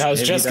 maybe. I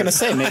was just going to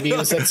say, maybe he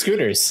was at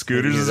Scooters.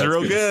 Scooters is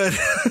real good.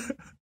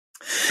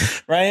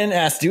 Ryan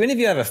asked, do any of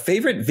you have a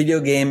favorite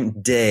video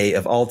game day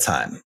of all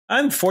time?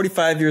 I'm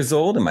 45 years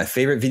old and my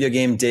favorite video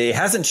game day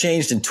hasn't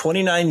changed in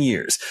 29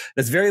 years.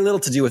 It has very little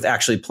to do with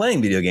actually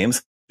playing video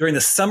games. During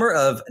the summer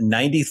of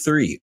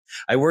 93,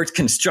 I worked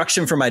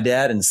construction for my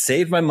dad and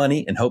saved my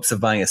money in hopes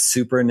of buying a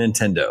Super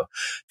Nintendo.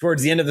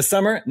 Towards the end of the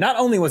summer, not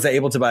only was I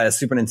able to buy a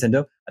Super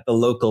Nintendo at the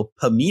local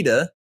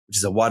Pamita, which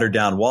is a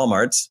watered-down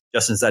Walmart.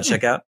 Justin, does that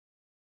check out?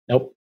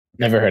 Nope.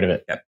 Never heard of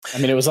it. Yep. I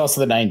mean, it was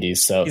also the 90s,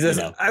 so he says,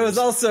 I was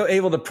also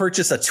able to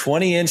purchase a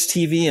 20-inch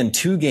TV and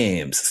 2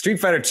 games, Street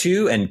Fighter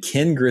II and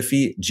Ken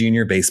Griffey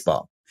Jr.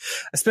 Baseball.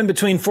 I spent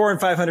between $400 and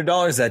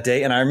 $500 that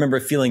day, and I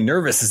remember feeling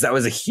nervous as that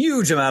was a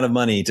huge amount of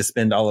money to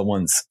spend all at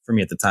once for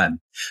me at the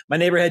time. My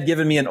neighbor had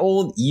given me an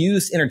old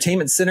used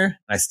entertainment center, and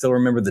I still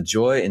remember the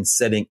joy in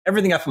setting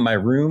everything up in my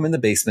room in the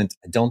basement.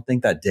 I don't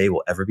think that day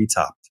will ever be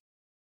topped.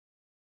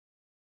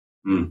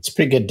 It's a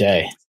pretty good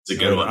day. It's a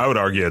good one. I would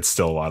argue it's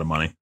still a lot of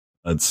money.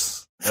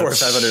 That's $400 or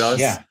 $500.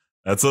 Yeah,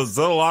 that's a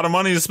lot of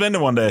money to spend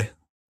in one day.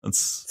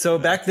 So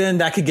back then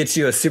that could get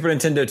you a Super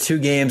Nintendo, 2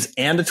 games,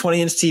 and a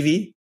 20-inch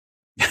TV.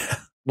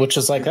 Which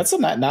was like, that's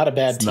not a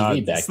bad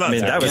TV back then. I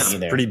mean, that was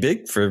pretty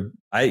big for,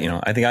 I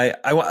think I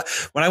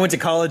when I went to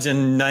college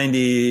in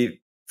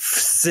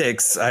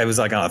 96, I was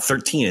like on a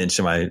 13-inch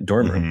in my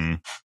dorm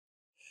room.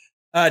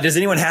 Does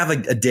anyone have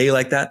a day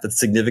like that that's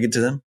significant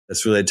to them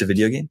that's related to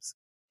video games?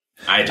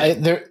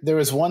 There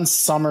was one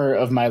summer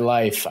of my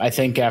life, I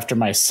think after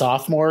my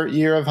sophomore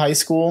year of high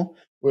school,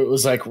 where it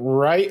was like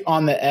right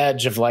on the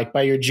edge of like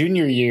by your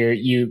junior year,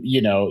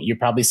 you're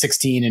probably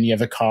 16 and you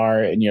have a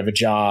car and you have a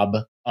job.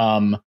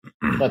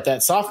 But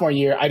that sophomore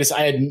year, I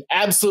had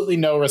absolutely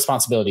no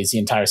responsibilities the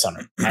entire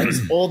summer. I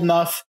was old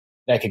enough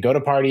that I could go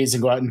to parties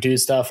and go out and do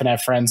stuff and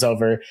have friends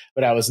over,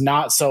 but I was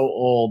not so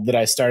old that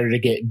I started to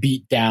get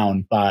beat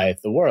down by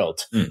the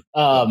world.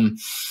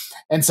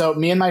 And so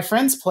me and my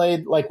friends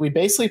we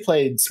basically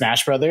played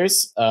Smash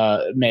Brothers,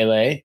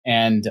 Melee,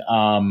 and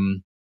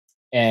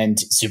and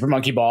Super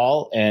Monkey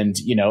Ball, and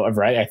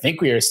I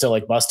think we were still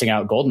like busting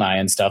out GoldenEye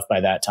and stuff by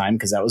that time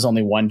because that was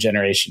only one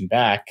generation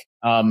back.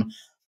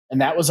 And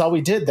that was all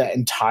we did that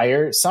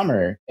entire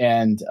summer.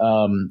 And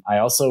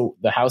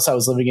the house I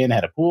was living in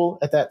had a pool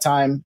at that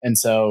time, and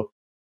so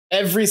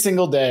every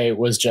single day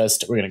was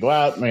just, we're going to go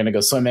out, we're going to go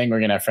swimming, we're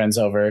going to have friends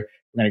over,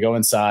 we're going to go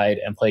inside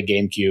and play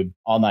GameCube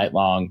all night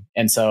long.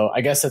 And so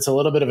I guess that's a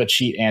little bit of a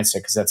cheat answer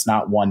because that's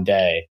not one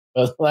day,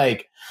 but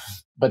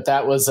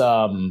that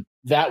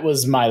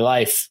was my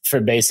life for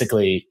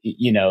basically,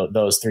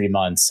 those 3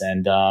 months.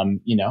 And,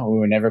 we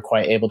were never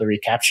quite able to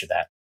recapture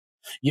that.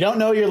 You don't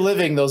know you're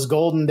living those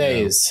golden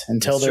days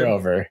until they're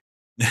over.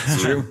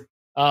 It's true.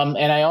 And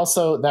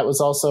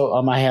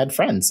I had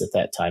friends at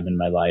that time in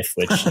my life,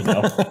 which,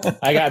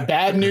 I got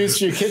bad news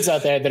for your kids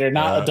out there that are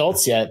not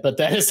adults yet, but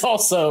that is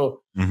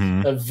also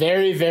a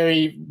very,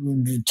 very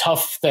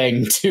tough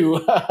thing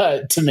to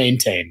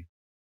maintain.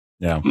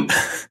 Yeah,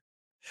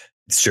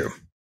 it's true.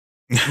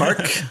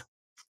 Mark?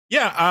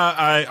 Yeah,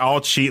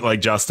 I'll cheat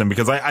like Justin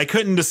because I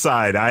couldn't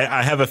decide.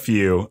 I have a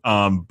few,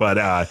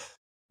 but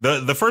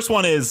the first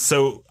one is,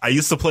 so I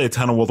used to play a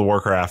ton of World of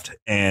Warcraft,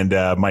 and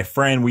my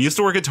friend, we used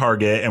to work at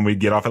Target, and we'd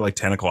get off at like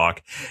 10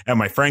 o'clock, and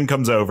my friend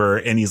comes over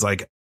and he's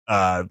like,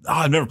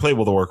 I've never played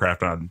World of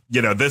Warcraft on,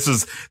 this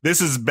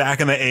is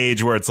back in the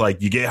age where it's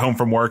like you get home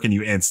from work and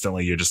you're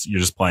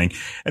just playing.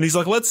 And he's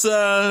like,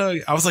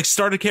 I was like,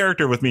 start a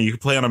character with me. You can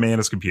play on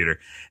Amanda's computer.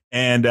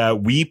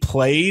 And we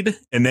played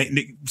and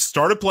they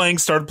started playing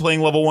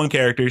level 1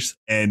 characters.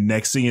 And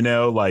next thing you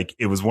know, like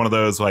it was one of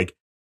those, like,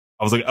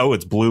 I was like, oh,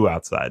 it's blue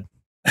outside.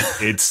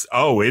 It's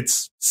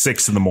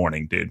 6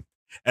 a.m, dude.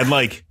 And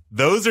like,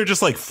 those are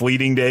just like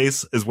fleeting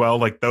days as well.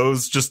 Like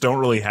those just don't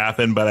really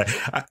happen. But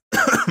I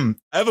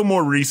have a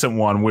more recent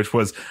one, which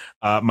was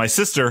my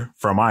sister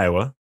from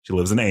Iowa. She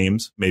lives in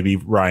Ames. Maybe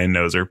Ryan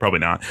knows her. Probably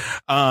not.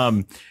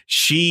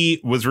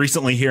 She was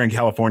recently here in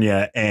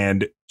California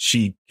and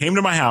she came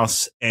to my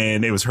house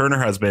and it was her and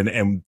her husband.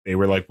 And they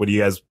were like, what do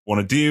you guys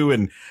want to do?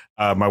 And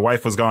my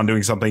wife was gone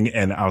doing something.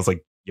 And I was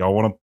like, y'all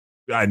want to?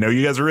 I know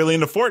you guys are really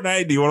into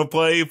Fortnite. Do you want to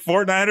play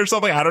Fortnite or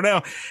something? I don't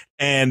know.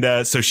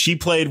 And so she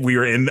played. We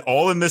were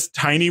all in this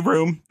tiny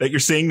room that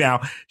you're seeing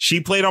now. She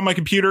played on my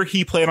computer.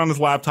 He played on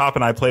his laptop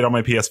and I played on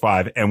my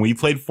PS5. And we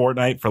played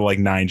Fortnite for like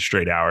 9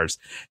 straight hours.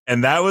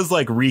 And that was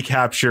like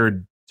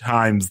recaptured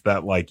times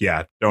that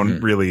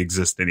don't really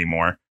exist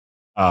anymore.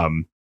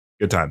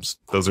 Good times.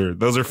 Those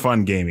are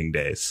fun gaming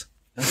days.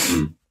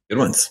 Good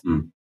ones.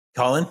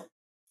 Colin?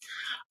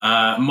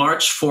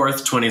 March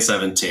 4th,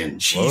 2017.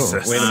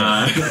 Jesus. Whoa, wait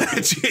a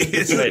minute.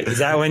 Wait, is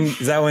that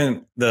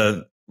when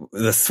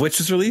the Switch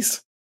was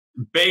released?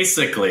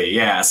 Basically,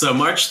 yeah. So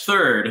March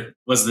 3rd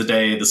was the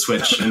day the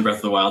Switch and Breath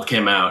of the Wild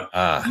came out.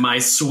 My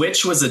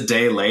Switch was a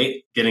day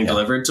late getting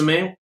delivered to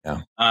me.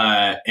 Yeah.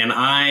 And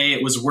I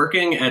was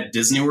working at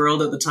Disney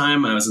World at the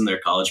time. I was in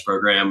their college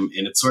program,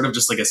 and it's sort of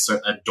just like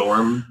a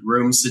dorm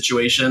room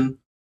situation.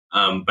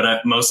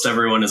 But most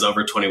everyone is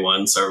over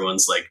 21, so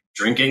everyone's like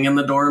drinking in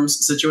the dorms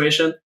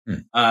situation.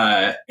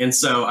 And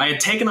so I had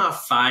taken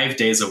off 5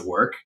 days of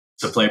work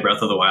to play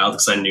Breath of the Wild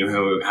because I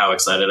knew how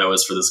excited I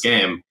was for this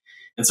game.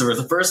 And so for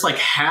the first like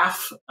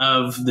half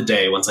of the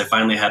day, once I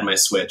finally had my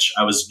Switch,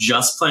 I was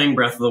just playing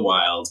Breath of the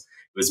Wild.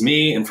 It was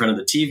me in front of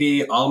the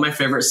TV, all of my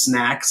favorite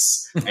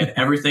snacks, and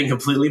everything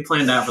completely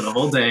planned out for the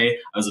whole day.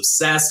 I was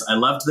obsessed. I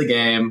loved the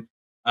game.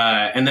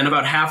 And then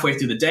about halfway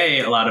through the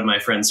day, a lot of my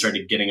friends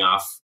started getting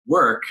off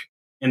work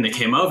and they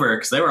came over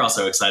because they were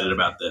also excited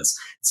about this.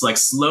 It's like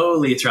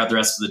slowly throughout the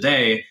rest of the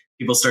day,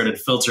 people started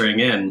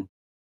filtering in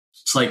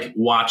to like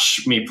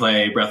watch me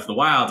play Breath of the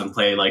Wild and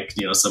play like,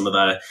 some of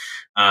the,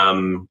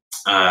 oh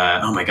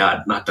my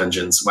God, not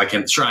dungeons. Why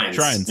can't shrines.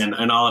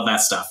 And all of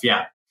that stuff.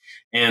 Yeah.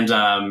 And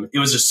it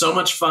was just so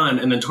much fun.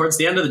 And then towards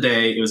the end of the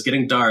day, it was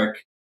getting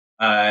dark.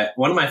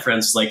 One of my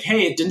friends was like,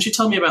 hey, didn't you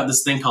tell me about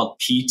this thing called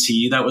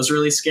PT that was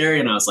really scary?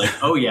 And I was like,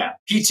 oh yeah,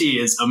 PT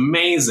is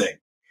amazing.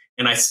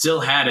 And I still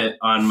had it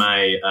on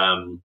my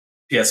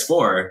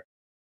PS4.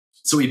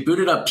 So we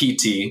booted up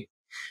PT.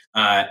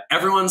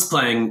 Everyone's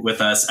playing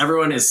with us.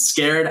 Everyone is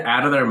scared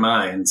out of their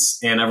minds.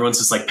 And everyone's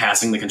just like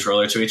passing the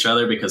controller to each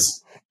other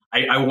because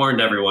I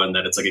warned everyone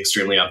that it's like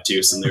extremely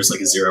obtuse and there's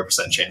like a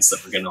 0% chance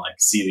that we're going to like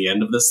see the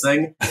end of this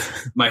thing.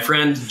 My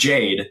friend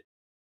Jade,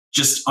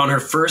 just on her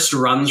first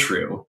run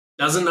through,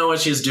 doesn't know what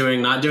she's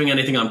doing, not doing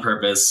anything on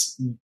purpose,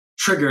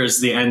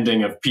 triggers the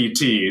ending of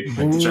PT,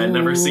 which I'd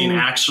never seen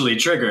actually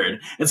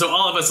triggered. And so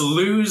all of us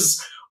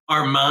lose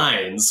our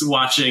minds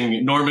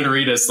watching Norman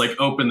Reedus like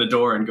open the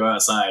door and go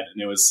outside.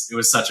 And it was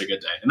such a good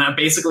day. And that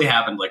basically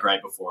happened like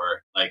right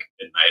before like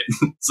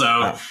midnight. So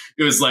wow.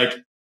 It was like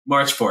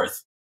March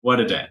 4th. What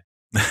a day.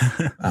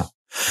 Wow.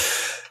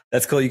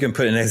 That's cool. You can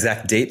put an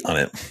exact date on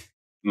it.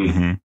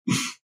 Mm-hmm.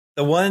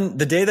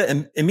 The day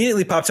that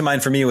immediately popped to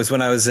mind for me was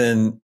when I was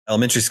in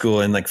elementary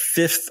school in like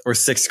 5th or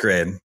 6th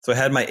grade. So I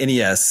had my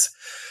NES,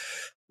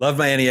 loved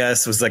my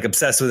NES, was like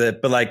obsessed with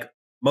it. But like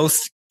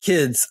most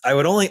kids, I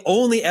would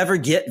only ever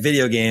get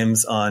video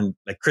games on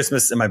like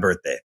Christmas and my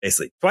birthday,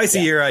 basically. Twice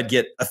a year, I'd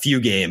get a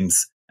few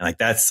games. And like,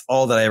 that's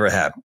all that I ever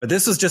had. But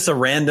this was just a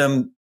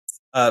random,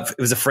 it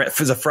was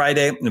a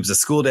Friday, and it was a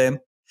school day. And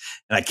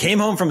I came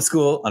home from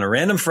school on a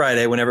random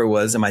Friday, whenever it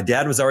was, and my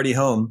dad was already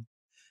home.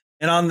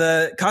 And on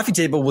the coffee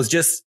table was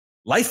just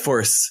Life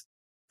Force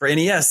for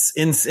NES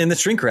in the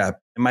shrink wrap.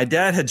 And my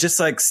dad had just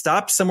like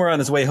stopped somewhere on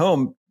his way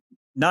home,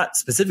 not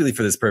specifically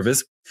for this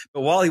purpose,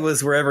 but while he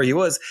was wherever he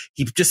was,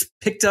 he just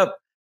picked up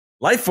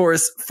Life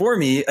Force for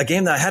me, a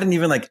game that I hadn't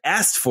even like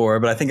asked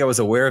for, but I think I was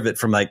aware of it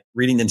from like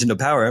reading Nintendo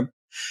Power.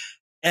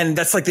 And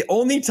that's like the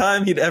only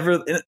time he'd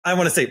ever, I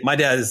want to say my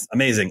dad is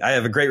amazing. I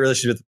have a great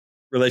relationship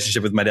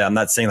with my dad. I'm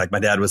not saying like my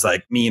dad was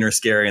like mean or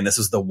scary and this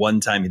was the one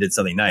time he did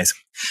something nice.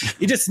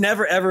 He just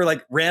never ever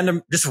like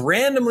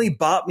randomly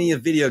bought me a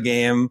video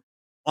game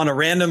on a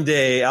random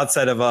day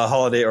outside of a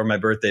holiday or my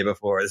birthday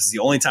before. This is the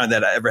only time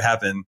that ever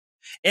happened.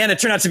 And it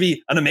turned out to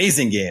be an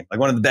amazing game, like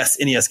one of the best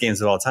NES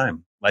games of all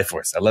time. Life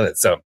Force. I love it.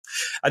 So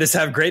I just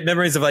have great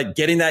memories of like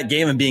getting that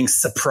game and being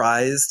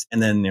surprised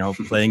and then,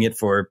 playing it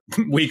for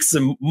weeks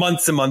and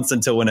months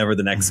until whenever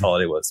the next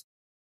holiday was.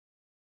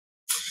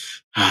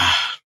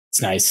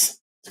 It's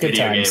nice. It's good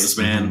Video times. games,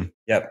 man.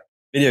 Yep.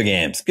 Video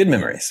games. Good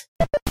memories.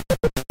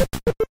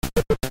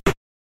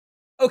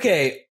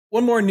 Okay.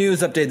 One more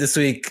news update this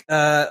week.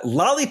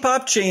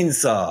 Lollipop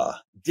Chainsaw.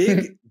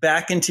 Dig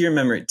back into your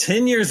memory.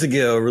 10 years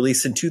ago,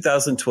 released in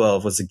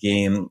 2012, was a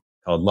game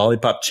called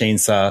Lollipop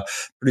Chainsaw,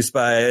 produced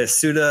by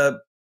Suda51,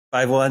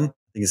 I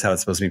think is how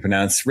it's supposed to be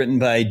pronounced, written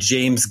by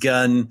James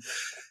Gunn.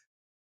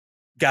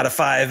 Got a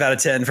 5 out of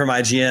 10 from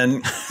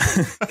IGN.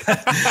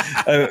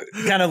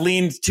 Kind of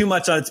leaned too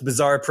much on its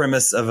bizarre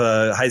premise of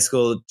a high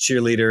school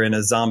cheerleader in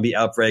a zombie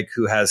outbreak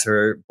who has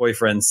her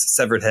boyfriend's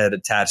severed head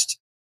attached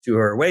to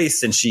her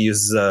waist, and she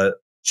uses a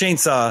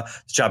chainsaw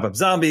to chop up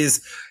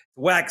zombies.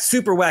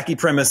 Super wacky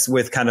premise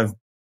with kind of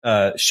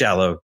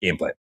shallow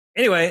gameplay.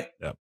 Anyway,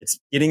 It's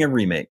getting a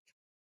remake.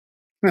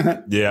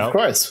 Yeah, of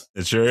course.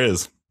 It sure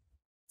is.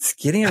 It's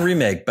getting a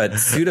remake, but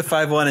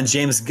Suda51 and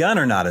James Gunn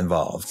are not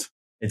involved.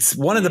 It's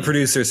one of the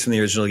producers from the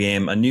original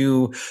game, a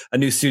new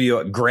studio,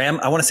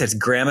 I want to say it's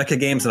Gramica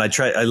Games, and I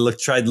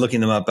tried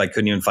looking them up. I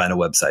couldn't even find a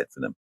website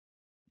for them.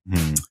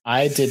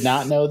 I did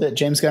not know that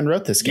James Gunn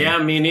wrote this game. Yeah,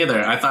 me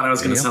neither. I thought I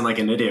was going to sound like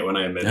an idiot when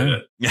I admitted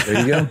it.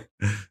 There you go.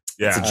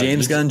 Yeah, it's a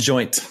James Gunn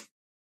joint.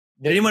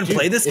 Did anyone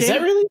play this game? Is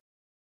that really?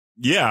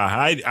 Yeah,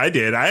 I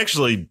did. I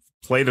actually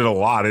played it a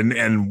lot,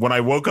 and when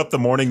I woke up the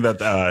morning that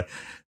the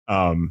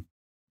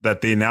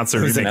announcer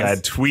remake, I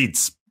had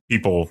tweets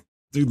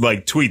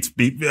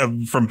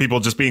from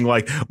people just being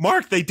like,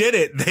 Mark, they did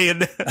it.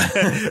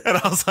 And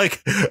I was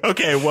like,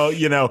 okay, well,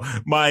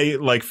 my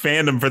like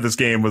fandom for this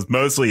game was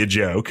mostly a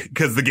joke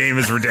because the game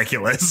is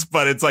ridiculous,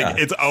 but it's like,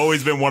 it's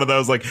always been one of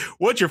those like,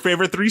 what's your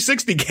favorite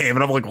 360 game?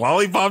 And I'm like,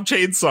 Lollipop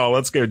Chainsaw.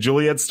 Let's go.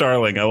 Juliet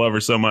Starling. I love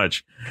her so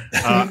much.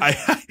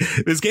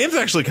 This game's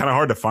actually kind of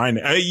hard to find.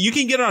 You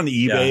can get it on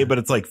eBay, but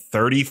it's like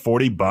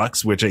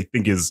 $30-$40, which I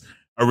think is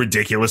a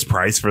ridiculous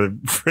price for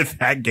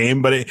that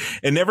game, but it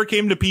never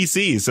came to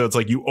PC. So it's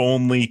like you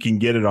only can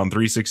get it on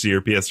 360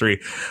 or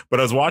PS3. But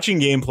I was watching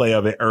gameplay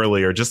of it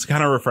earlier just to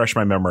kind of refresh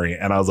my memory.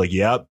 And I was like,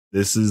 yep,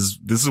 this is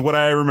what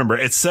I remember.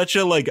 It's such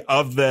a like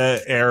of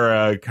the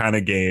era kind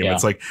of game. Yeah.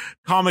 It's like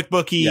comic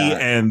booky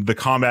and the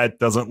combat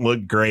doesn't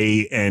look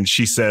great. And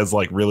she says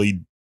like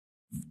really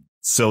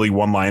silly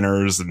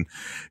one-liners and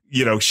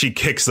she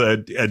kicks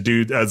a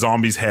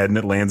zombie's head and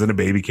it lands in a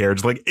baby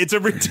carriage. Like it's a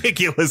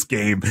ridiculous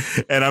game.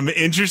 And I'm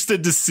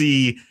interested to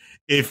see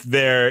if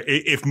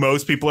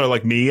most people are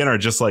like me and are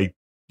just like,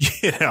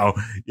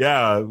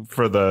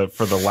 for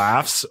the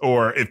laughs,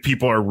 or if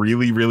people are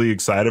really, really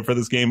excited for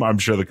this game. I'm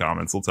sure the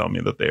comments will tell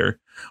me that they're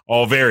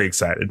all very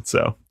excited.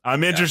 So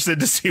I'm interested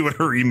to see what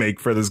a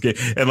remake for this game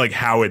and like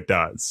how it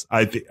does.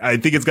 I think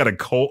it's got a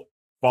cult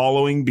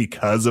following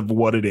because of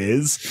what it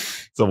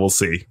is. So we'll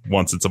see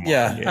once it's a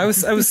modern game. I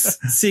was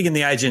seeing in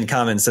the IGN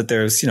comments that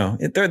there's,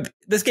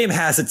 this game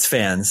has its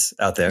fans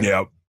out there.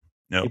 Yep.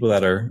 People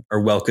that are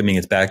welcoming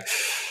it back.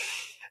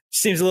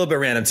 Seems a little bit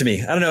random to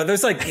me. I don't know.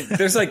 There's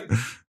like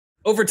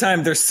over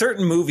time, there's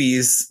certain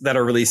movies that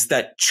are released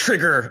that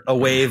trigger a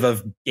wave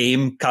of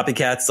game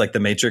copycats, like The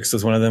Matrix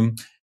was one of them.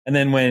 And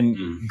then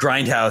when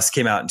Grindhouse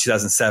came out in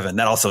 2007,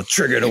 that also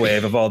triggered a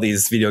wave of all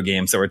these video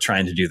games that were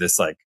trying to do this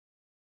like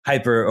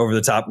hyper over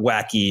the top,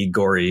 wacky,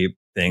 gory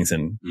things.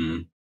 And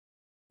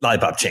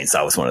Lollipop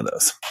Chainsaw was one of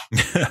those.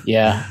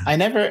 Yeah. I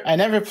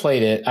never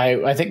played it.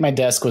 I think my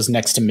desk was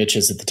next to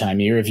Mitch's at the time.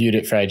 He reviewed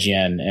it for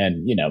IGN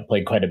and,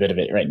 played quite a bit of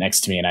it right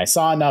next to me. And I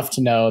saw enough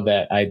to know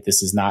that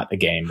this is not a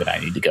game that I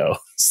need to go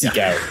seek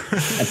out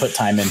and put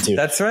time into.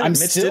 That's right.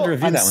 Mitch did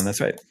review that one. That's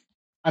right.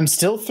 I'm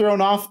still thrown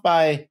off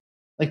by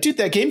like, dude,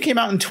 that game came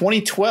out in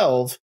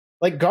 2012.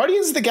 Like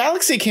Guardians of the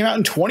Galaxy came out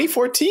in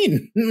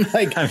 2014.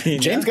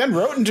 James Gunn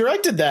wrote and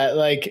directed that.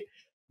 Like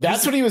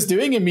that's what he was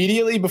doing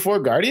immediately before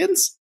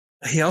Guardians.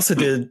 He also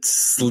did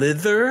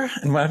Slither,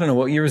 and I don't know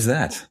what year was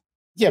that.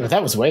 Yeah, but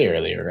that was way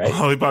earlier, right?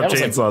 Lollipop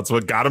Chainsaw. That's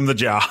what got him the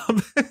job.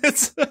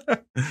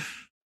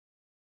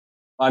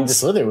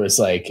 Slither was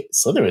like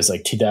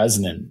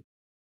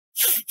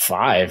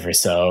 2005 or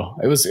so.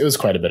 It was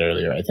quite a bit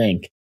earlier, I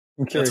think.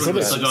 That's what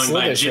we're still going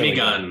by. Jimmy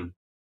Gunn.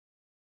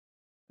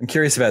 I'm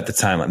curious about the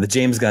timeline, the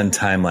James Gunn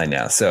timeline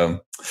now.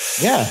 So,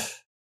 yeah.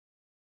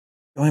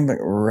 Going back,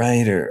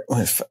 writer.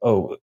 Let's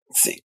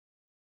see.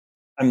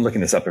 I'm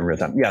looking this up in real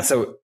time. Yeah.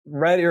 So,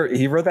 writer,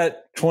 he wrote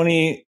that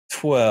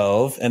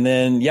 2012. And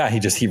then,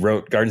 he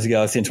wrote Guardians of the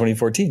Galaxy in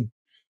 2014.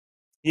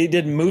 He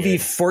did movie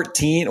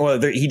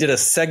 14. He did a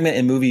segment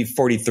in movie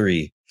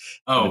 43.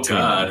 Oh,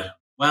 God.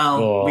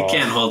 Well, we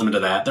can't hold him to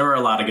that. There were a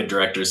lot of good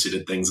directors who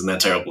did things in that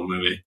terrible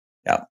movie.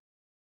 Yeah.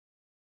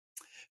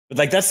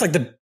 But that's like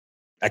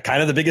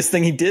kind of the biggest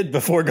thing he did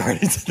before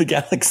Guardians of the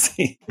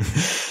Galaxy.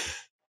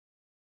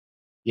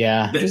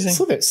 Yeah.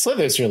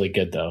 Slither's really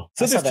good, though.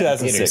 Slither's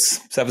 2006.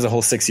 So that was a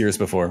whole 6 years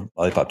before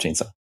Lollipop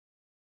Chainsaw.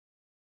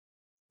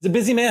 He's a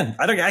busy man.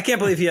 I can't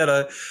believe he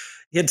had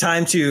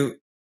time to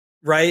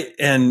write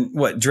and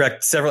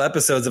direct several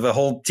episodes of a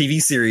whole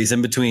TV series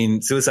in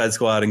between Suicide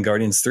Squad and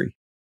Guardians 3.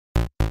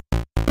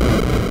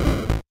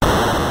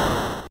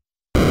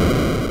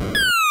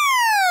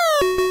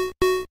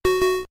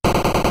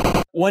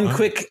 One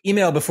quick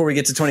email before we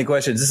get to 20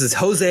 questions. This is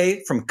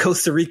Jose from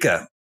Costa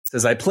Rica. It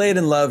says, I played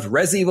and loved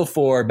Resident Evil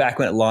 4 back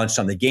when it launched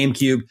on the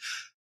GameCube.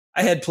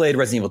 I had played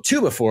Resident Evil 2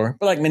 before,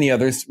 but like many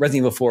others,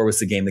 Resident Evil 4 was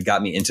the game that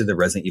got me into the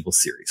Resident Evil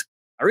series.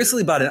 I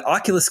recently bought an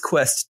Oculus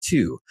Quest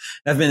 2.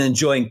 I've been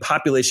enjoying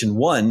Population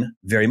 1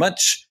 very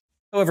much.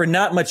 However,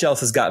 not much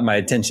else has gotten my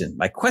attention.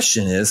 My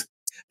question is,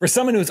 for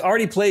someone who's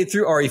already played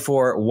through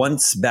RE4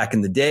 once back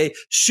in the day,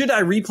 should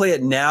I replay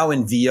it now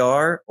in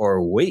VR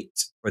or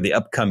wait for the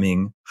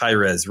upcoming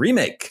high-res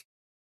remake?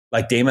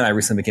 Like Damon, I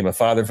recently became a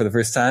father for the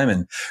first time,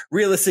 and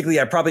realistically,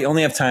 I probably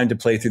only have time to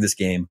play through this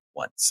game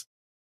once.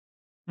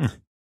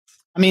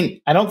 I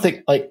mean,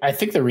 I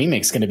think the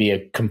remake's going to be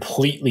a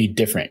completely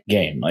different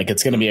game. Like,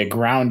 it's going to be a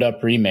ground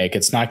up remake.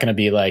 It's not going to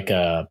be like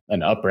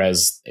an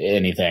up-res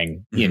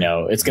anything. You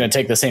know, it's going to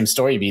take the same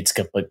story beats,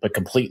 but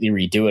completely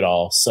redo it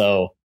all.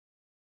 So,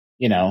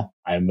 you know,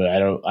 I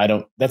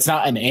don't, that's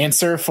not an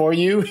answer for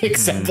you,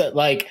 except that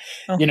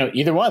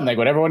either one, like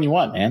whatever one you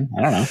want, man.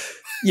 I don't know.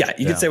 Yeah,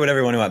 you can say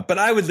whatever one you want, but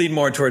I would lean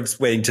more towards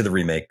waiting to the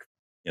remake.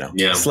 You know,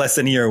 it's less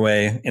than a year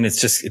away, and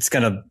it's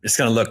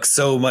gonna look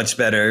so much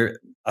better.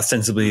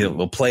 Ostensibly, it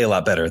will play a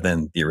lot better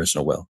than the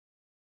original will.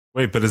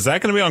 Wait, but is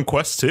that going to be on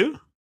Quest 2?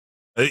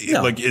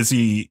 No. Like, is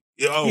he?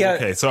 Oh, yeah.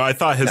 Okay. So I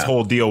thought his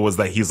whole deal was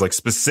that he's like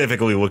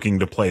specifically looking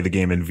to play the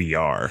game in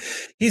VR.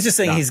 He's just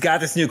saying he's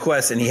got this new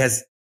Quest, and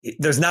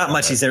there's not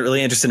much he's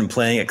really interested in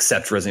playing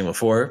except Resident Evil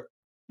 4.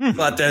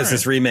 But there's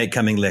this remake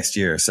coming next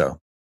year, so.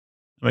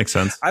 Makes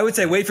sense. I would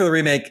say wait for the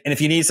remake, and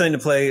if you need something to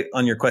play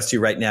on your Quest 2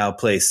 right now,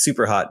 play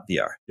Super Hot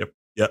VR.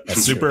 Yep.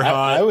 Super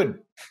Hot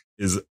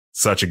is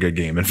such a good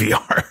game in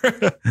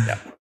VR. Yeah.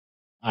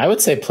 I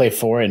would say play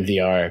 4 in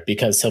VR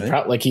because he'll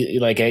probably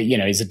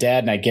he's a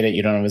dad, and I get it.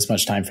 You don't have as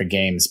much time for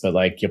games,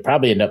 but you'll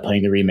probably end up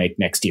playing the remake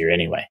next year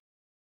anyway.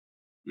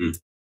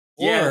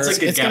 Yeah, it's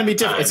going to be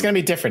different. It's going to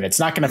be different. It's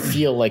not going to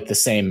feel like the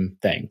same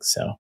thing.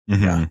 So,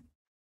 yeah.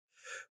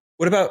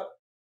 What about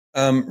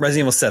Resident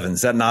Evil 7?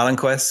 Is that not on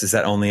Quest? Is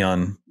that only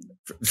on?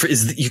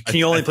 Can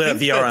you only play that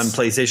VR on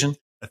PlayStation?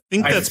 I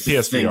think that's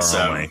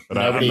PSVR only, but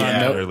I'm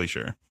not really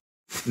sure.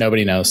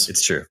 Nobody knows.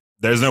 It's true.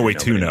 There's no way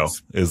to know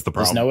is the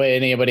problem. There's no way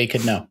anybody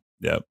could know.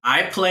 Yep.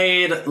 I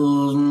played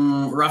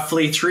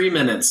roughly 3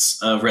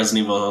 minutes of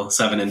Resident Evil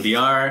 7 in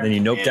VR. Then you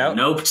noped out?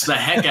 Noped the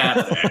heck out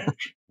of there.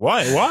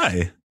 Why?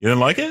 You didn't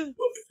like it?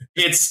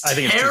 It's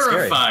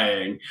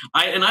terrifying.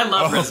 I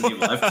love Resident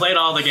Evil. I've played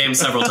all the games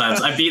several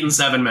times. I've beaten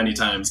 7 many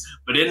times.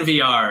 But in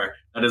VR,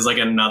 that is like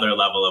another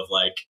level of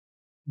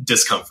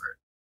discomfort.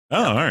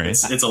 Oh, all right.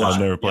 It's a lot. I've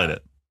never played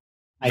it.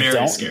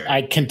 Scary.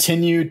 I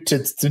continue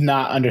to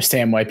not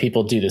understand why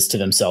people do this to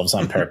themselves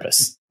on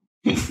purpose.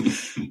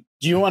 Do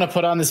you want to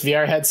put on this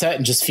VR headset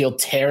and just feel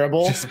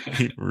terrible? Just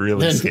be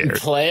really scared.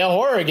 Play a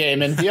horror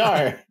game in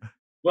VR.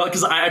 Well,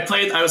 because I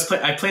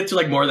played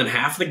through more than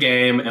half the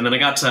game, and then I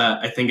got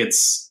to, I think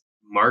it's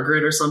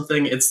Margaret or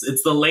something. It's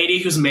the lady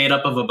who's made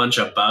up of a bunch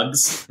of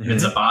bugs. Mm-hmm.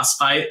 It's a boss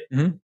fight,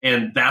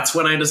 and that's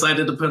when I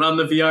decided to put on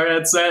the VR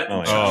headset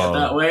and try it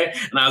that way.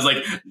 And I was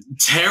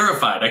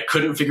terrified. I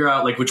couldn't figure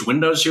out which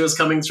window she was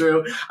coming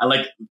through.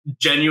 I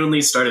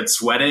genuinely started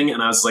sweating,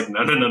 and I was like,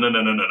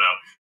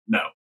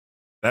 no.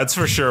 That's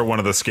for sure one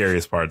of the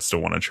scariest parts to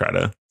want to try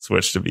to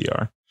switch to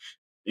VR.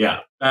 Yeah,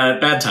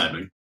 bad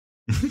timing.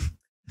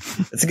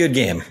 It's a good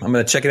game. I'm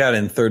going to check it out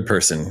in third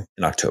person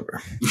in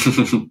October.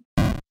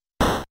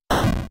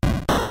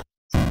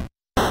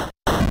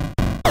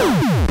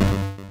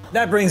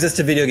 That brings us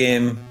to video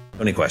game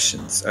 20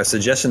 questions. Our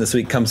suggestion this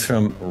week comes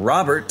from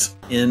Robert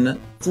in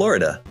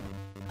Florida.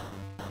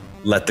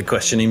 Let the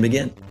questioning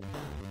begin.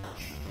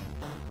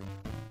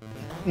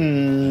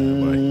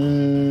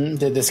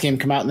 Did this game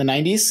come out in the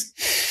 90s?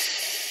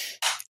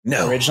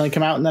 No. Originally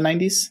come out in the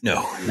 90s? No.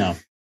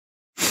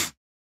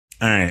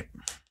 All right.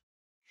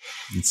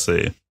 Let's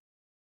see.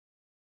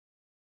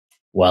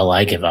 Well,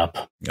 I give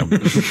up. Yep.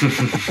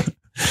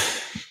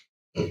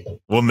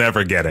 We'll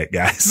never get it,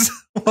 guys.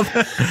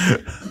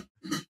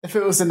 If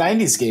it was a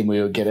 90s game,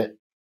 we would get it.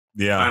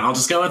 Yeah. Fine,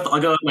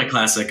 I'll go with my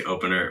classic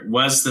opener.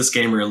 Was this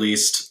game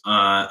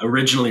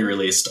originally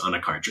released on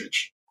a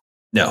cartridge?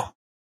 No.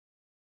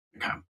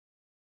 Okay.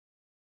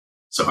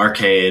 So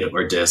arcade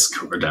or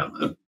disc or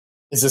download.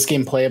 Is this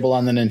game playable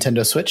on the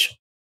Nintendo Switch?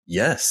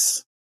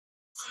 Yes.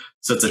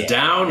 So it's a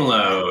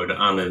download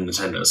on the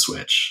Nintendo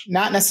Switch.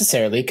 Not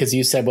necessarily, because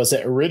you said, was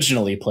it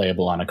originally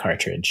playable on a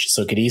cartridge?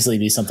 So it could easily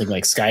be something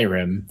like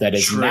Skyrim that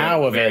is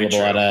now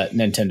available on a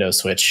Nintendo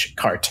Switch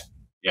cart.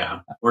 Yeah.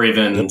 Or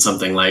even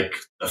something like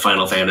the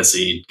Final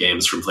Fantasy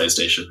games from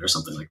PlayStation or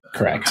something like that.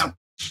 Correct.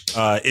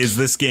 Okay. Is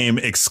this game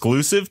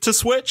exclusive to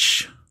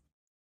Switch?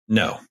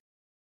 No.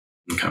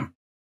 Okay. All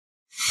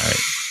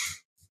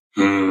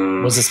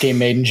right. Was this game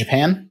made in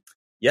Japan?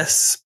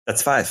 Yes.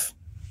 That's 5.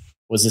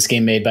 Was this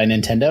game made by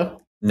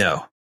Nintendo?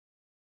 No.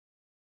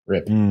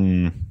 Rip.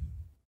 All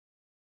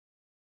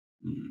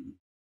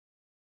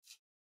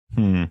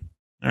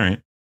right.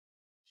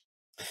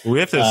 We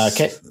have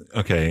to.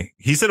 Okay.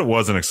 He said it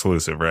wasn't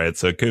exclusive, right?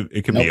 So it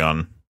could be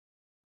on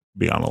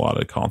a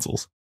lot of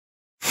consoles.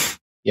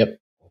 Yep.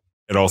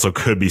 It also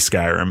could be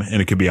Skyrim,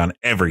 and it could be on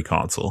every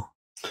console.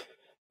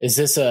 Was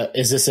this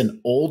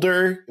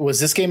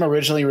game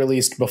originally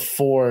released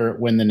before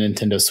when the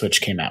Nintendo Switch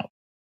came out?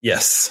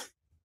 Yes.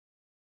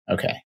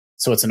 Okay.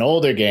 So it's an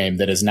older game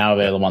that is now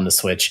available on the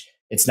Switch.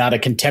 It's not a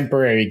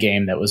contemporary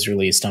game that was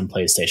released on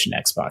PlayStation,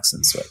 Xbox,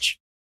 and Switch.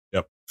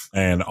 Yep.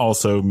 And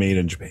also made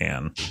in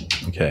Japan.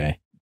 Okay.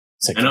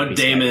 So I know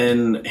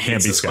Damon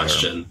hates this Skyrim.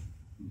 question,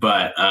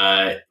 but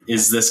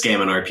is this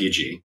game an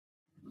RPG?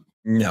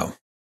 No.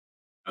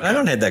 Okay. I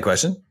don't hate that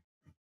question.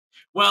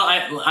 Well,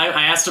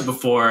 I asked it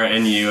before,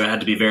 and you had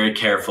to be very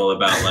careful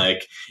about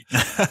like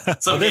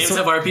some games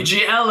have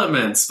RPG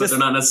elements, but they're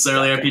not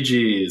necessarily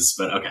RPGs.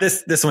 But okay,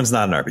 this one's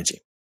not an RPG.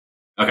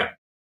 Okay.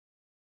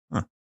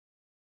 Huh.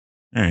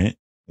 All right.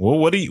 Well,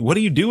 what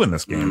do you do in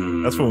this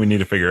game? That's what we need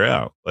to figure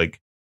out. Like,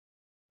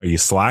 are you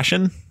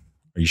slashing?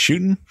 Are you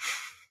shooting?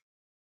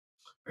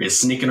 Are you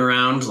sneaking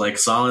around like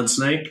Solid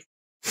Snake?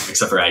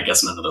 Except for, I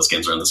guess, none of those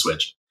games are on the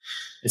Switch.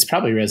 It's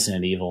probably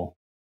Resident Evil.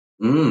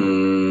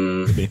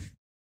 Maybe.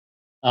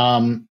 I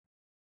mean,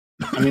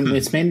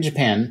 it's made in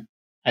Japan.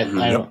 I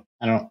don't.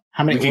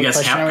 How many? You can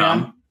guess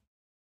Capcom.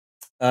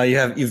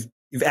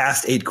 You've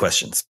asked 8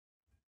 questions.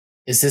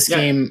 Is this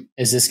game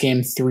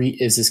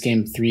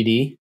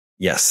 3D?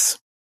 Yes.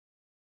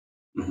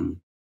 Mm-hmm.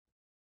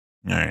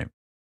 All right.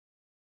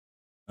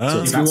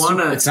 So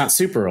it's not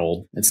super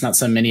old. It's not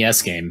some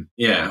NES game.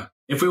 Yeah.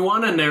 If we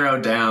want to narrow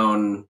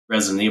down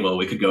Resident Evil,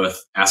 we could go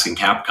with asking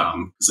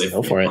Capcom because they've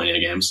made plenty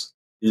of games.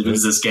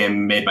 Is this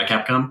game made by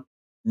Capcom?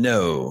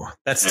 No.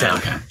 That's 10.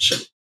 Okay.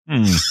 Shit.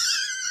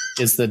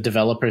 Is the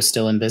developer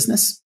still in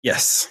business?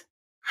 Yes.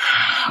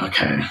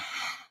 Okay.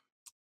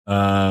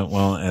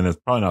 Well, and it's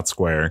probably not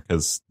Square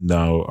because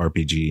no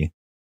RPG.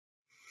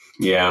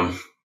 Yeah.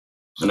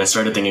 And I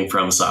started thinking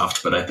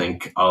FromSoft, but I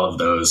think all of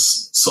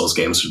those Souls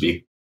games would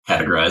be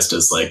categorized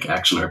as like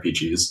action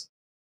RPGs.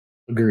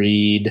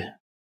 Agreed.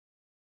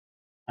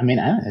 I mean,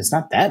 it's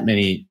not that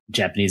many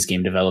Japanese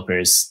game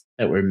developers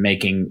that were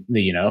making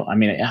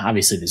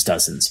obviously there's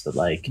dozens, but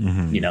like,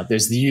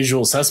 there's the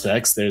usual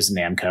suspects. There's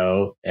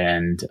Namco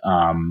and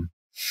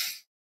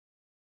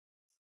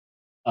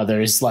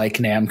others like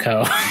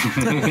Namco.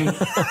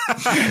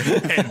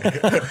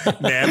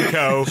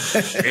 Namco,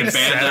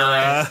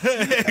 etc.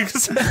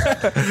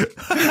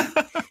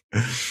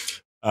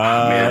 Man.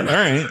 All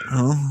right.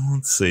 Well,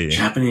 let's see.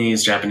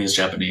 Japanese. Do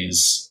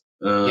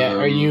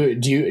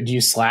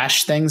you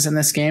slash things in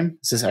this game?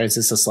 Is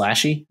this a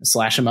slashy? A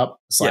slash 'em up?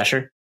 A slasher?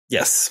 Yeah.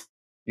 Yes.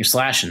 You're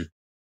slashing.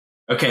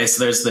 Okay,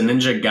 so there's the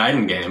Ninja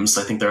Gaiden games.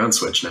 I think they're on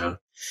Switch now.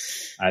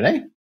 Are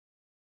they?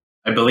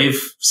 I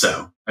believe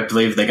so. I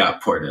believe they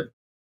got ported.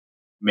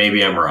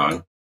 Maybe I'm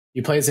wrong.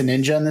 You play as a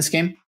ninja in this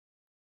game?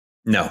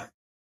 No.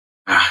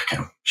 Okay.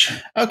 Sure.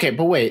 Okay,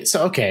 but wait.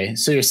 So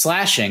you're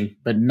slashing,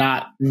 but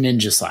not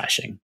ninja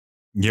slashing.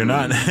 You're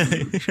not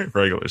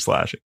regular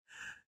slashing.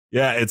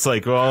 Yeah, it's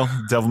like, well,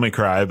 Devil May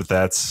Cry, but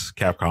that's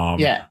Capcom.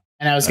 Yeah,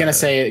 and I was going to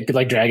say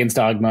like Dragon's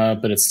Dogma,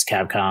 but it's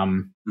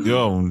Capcom.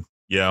 Oh,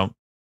 yeah.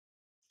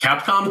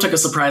 Capcom took a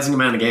surprising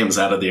amount of games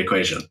out of the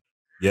equation.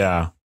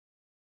 Yeah.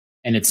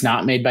 And it's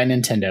not made by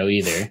Nintendo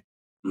either.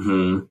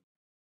 Mm-hmm.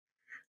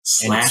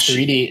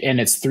 And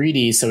it's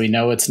 3D, so we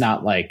know it's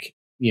not like,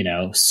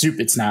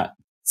 it's not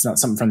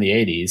something from the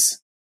 80s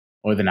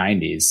or the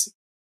 90s.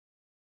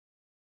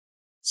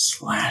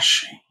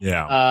 Slashy.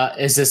 Yeah.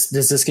 Does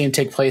this game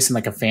take place in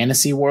like a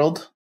fantasy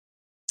world?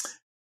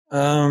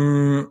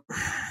 Like,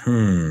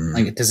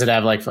 does it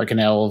have like fucking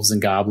elves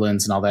and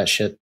goblins and all that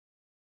shit?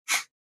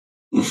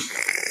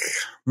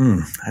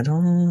 I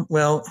don't.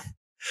 Well,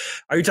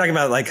 are you talking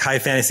about like high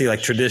fantasy,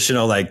 like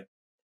traditional, like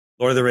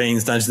Lord of the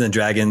Rings, Dungeons and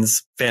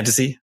Dragons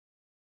fantasy?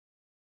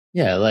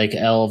 Yeah, like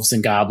elves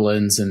and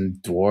goblins and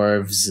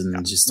dwarves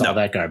and just all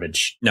that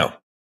garbage. No.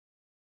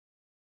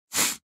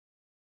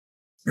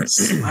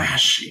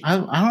 Slashy. I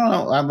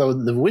don't know.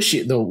 The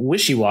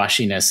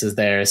wishy-washiness is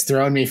there. It's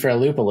throwing me for a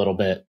loop a little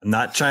bit. I'm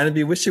not trying to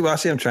be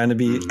wishy-washy. I'm trying to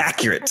be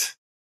accurate.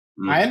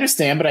 I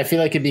understand, but I feel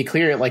like it'd be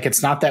clear. Like,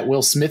 it's not that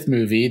Will Smith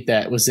movie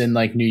that was in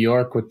like New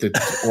York with the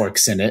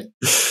orcs in it.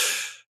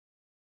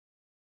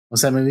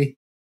 What's that movie?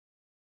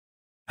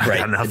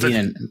 Right.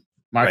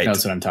 Mark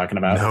knows what I'm talking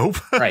about. Nope.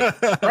 Right.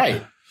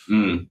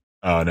 Oh,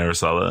 I never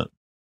saw that.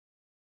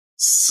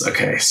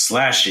 Okay,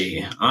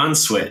 slashy on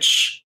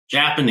Switch,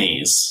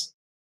 Japanese,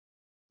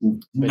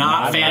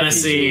 not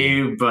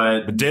fantasy,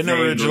 but didn't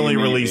vaguely originally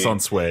maybe. release on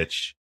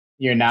Switch.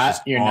 You're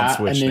not a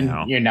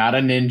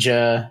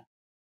ninja.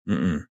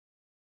 Mm-mm.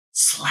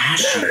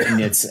 Slashy.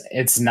 And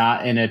it's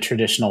not in a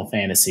traditional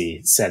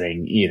fantasy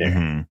setting either.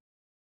 Mm-hmm.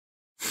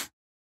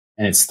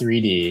 And it's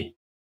 3D.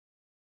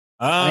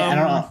 I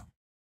don't know.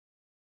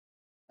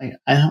 Like,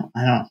 I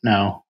don't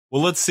know.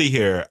 Well, let's see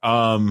here.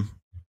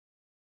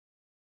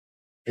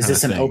 Is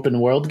this an open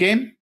world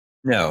game?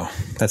 No,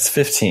 that's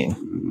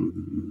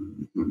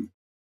 15.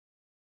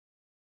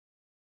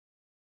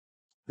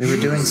 We were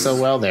doing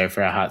so well there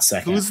for a hot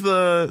second. Who's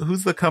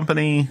the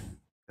company?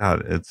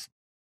 God, it's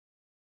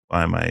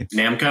why am I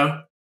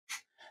Namco?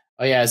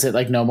 Oh yeah, is it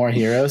like No More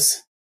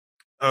Heroes?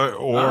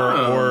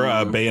 or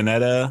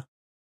Bayonetta?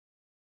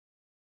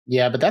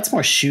 Yeah, but that's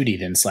more shooty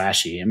than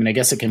slashy. I mean, I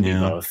guess it can be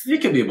both.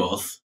 It could be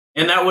both.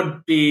 And that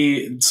would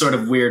be sort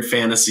of weird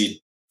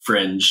fantasy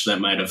fringe that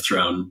might have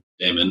thrown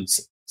Damon.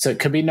 So it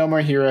could be No More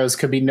Heroes,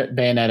 could be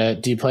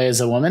Bayonetta. Do you play as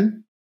a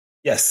woman?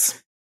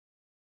 Yes.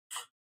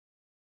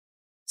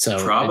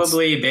 So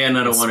probably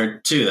Bayonetta 1 or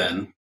 2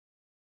 then.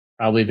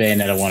 Probably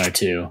Bayonetta 1 or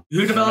 2.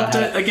 Who developed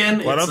it again?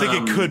 Well, I don't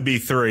think it could be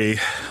 3.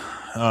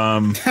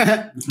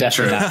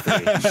 Definitely not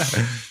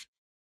 3.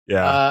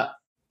 Yeah.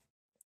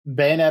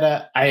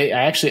 Bayonetta, I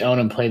actually own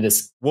and play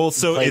this. Well,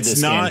 so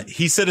it's not,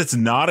 he said it's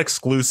not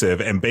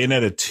exclusive, and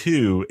Bayonetta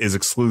 2 is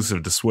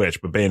exclusive to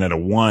Switch, but Bayonetta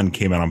 1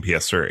 came out on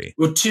PS3.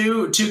 Well,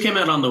 2 came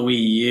out on the Wii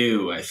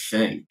U, I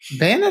think.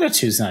 Bayonetta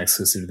 2 is not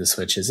exclusive to the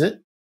Switch, is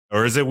it?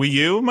 Or is it Wii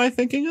U, am I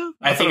thinking of?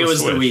 I think it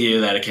was the Wii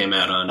U that it came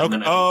out on.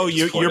 Okay. Oh,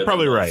 you're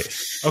probably right.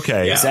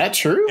 Okay. Yeah. Is that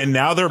true? And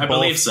now they're I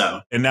both, believe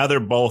so. And now they're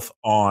both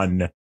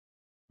on,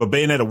 but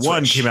Bayonetta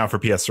 1 Switch. came out for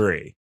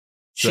PS3.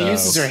 She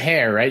uses her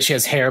hair, right? She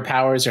has hair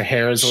powers. Her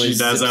hair is always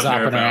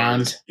zopping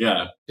around.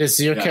 Yeah. Does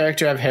your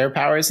character have hair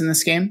powers in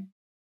this game?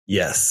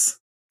 Yes.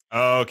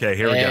 Oh, okay,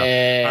 here we go. All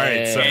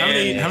right, so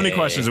how many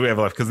questions do we have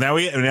left? Because now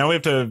we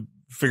have to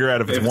figure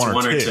out if it's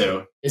one or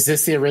two. Is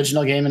this the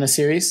original game in a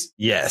series?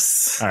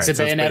 Yes. All right, is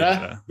it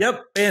Bayonetta?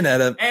 Yep,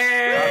 Bayonetta.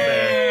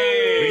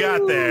 Hey! We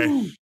got there.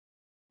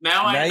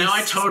 Now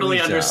I totally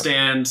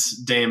understand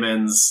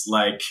Damon's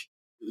like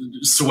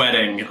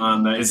sweating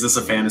on the is this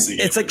a fantasy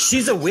game? It's like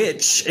she's a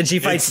witch and she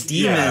fights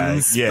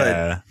demons.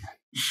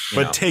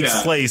 But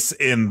takes place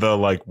in the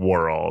like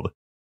world.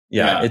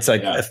 Yeah, it's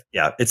like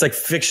it's like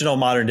fictional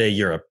modern day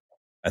Europe,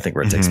 I think,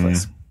 where it takes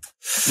place.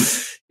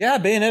 Yeah,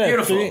 Bayonetta.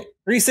 Beautiful.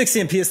 360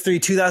 and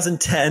PS3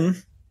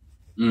 2010.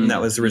 And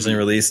that was originally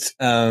released.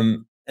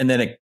 And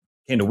then it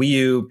came to Wii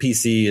U,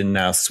 PC, and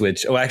now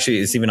Switch. Oh, actually,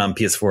 it's even on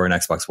PS4 and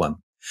Xbox One.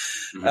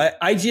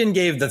 IGN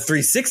gave the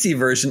 360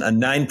 version a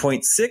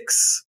 9.6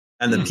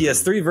 and the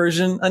PS3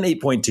 version an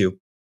 8.2.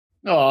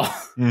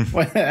 Oh,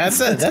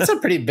 that's a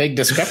pretty big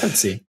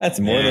discrepancy. That's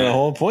more than the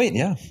whole point.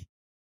 Yeah.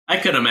 I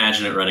could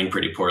imagine it running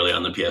pretty poorly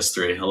on the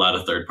PS3. A lot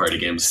of third-party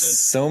games did.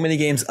 So many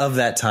games of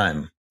that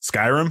time.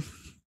 Skyrim?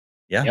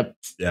 Yeah. Yep.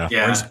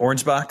 Yeah.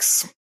 Orange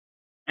Box.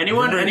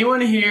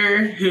 Anyone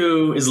here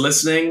who is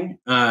listening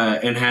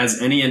and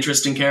has any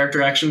interest in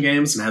character action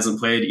games and hasn't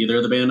played either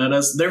of the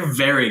Bayonettas, they're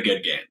very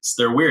good games.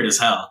 They're weird as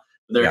hell,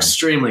 but they're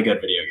extremely good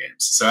video games.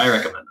 So I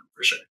recommend them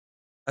for sure.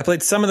 I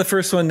played some of the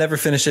first one, never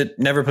finished it,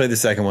 never played the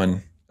second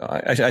one.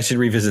 I should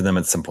revisit them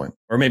at some point.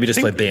 Or maybe just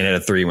play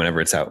Bayonetta 3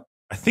 whenever it's out.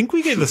 I think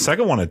we gave the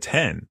second one a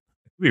 10. I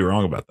could be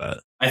wrong about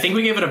that. I think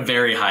we gave it a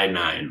very high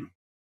 9.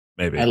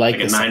 Maybe. I like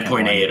a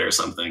 9.8 or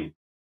something.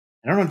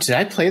 I don't know. Did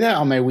I play that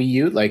on my Wii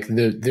U? Like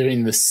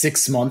during the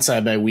 6 months I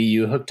had my Wii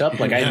U hooked up?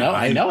 Like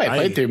I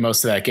played through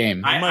most of that game.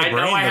 In my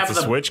brain, it's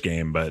a Switch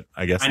game, but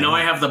I guess I know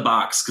I have the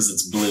box because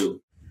it's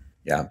blue.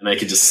 Yeah. And I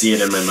could just see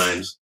it in my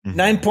mind.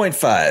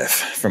 9.5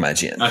 from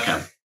IGN.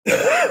 Okay.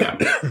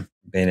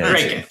 Bayonetta.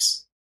 Great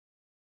games.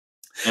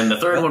 And the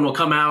third one will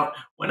come out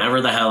whenever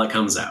the hell it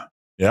comes out.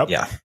 Yep.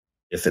 Yeah.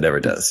 If it ever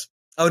does.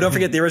 Oh, don't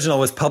forget the original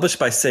was published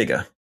by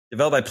Sega.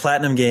 Developed by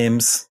Platinum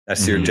Games.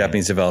 That's your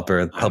Japanese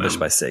developer. Published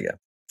by Sega.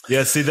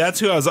 Yeah, see, that's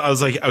who I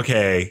was like,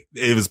 okay,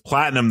 it was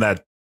Platinum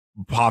that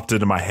popped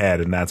into my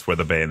head, and that's where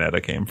the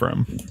Bayonetta came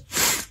from.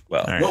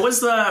 Well, right. What was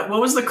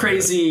the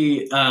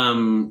crazy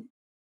Platinum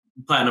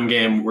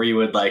game where you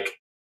would like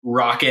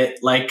rocket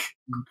like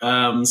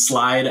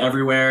slide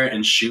everywhere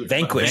and shoot?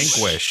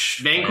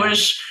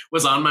 Vanquish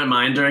was on my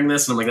mind during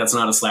this, and I'm like, that's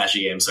not a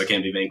slashy game, so it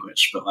can't be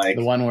Vanquish. But like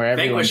the one where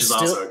everyone Vanquish is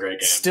also a great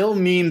game. Still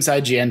memes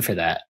IGN for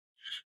that.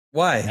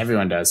 Why?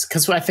 Everyone does.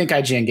 Because I think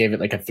IGN gave it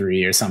like a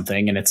 3 or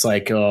something. And it's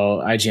like,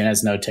 oh, IGN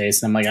has no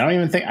taste. And I'm like,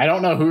 I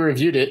don't know who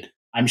reviewed it.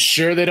 I'm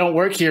sure they don't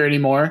work here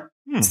anymore.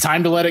 It's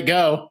time to let it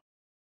go.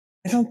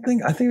 I think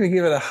we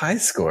gave it a high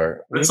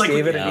score. We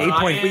gave it an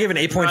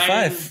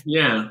 8.5.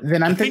 Yeah.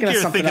 Then I'm thinking of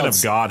something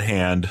else. God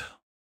Hand.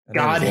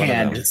 God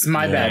Hand. It's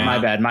my bad.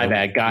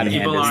 God Hand.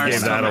 People are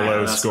gave that a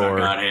low score.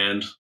 God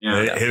Hand.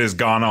 Yeah. It has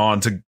gone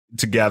on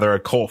to gather a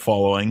cult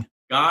following.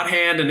 God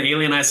Hand and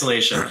Alien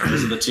Isolation.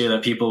 Those are the two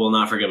that people will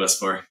not forgive us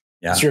for.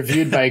 Yeah. It's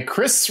reviewed by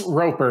Chris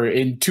Roper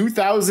in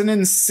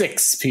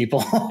 2006,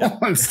 people.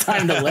 It's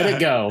time to let it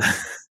go.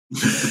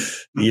 The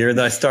year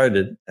that I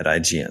started at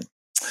IGN.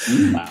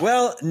 Wow.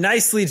 Well,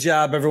 nicely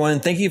job,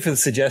 everyone. Thank you for the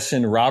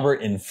suggestion,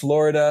 Robert in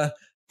Florida.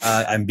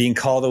 I'm being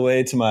called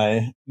away to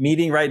my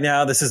meeting right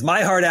now. This is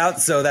my heart out.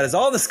 So that is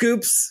all the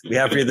scoops we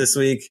have for you this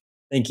week.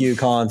 Thank you,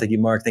 Colin. Thank you,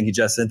 Mark. Thank you,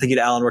 Justin. Thank you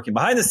to Alan working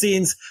behind the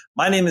scenes.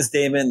 My name is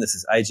Damon. This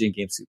is IGN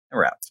Game Scoop, and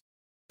we're out.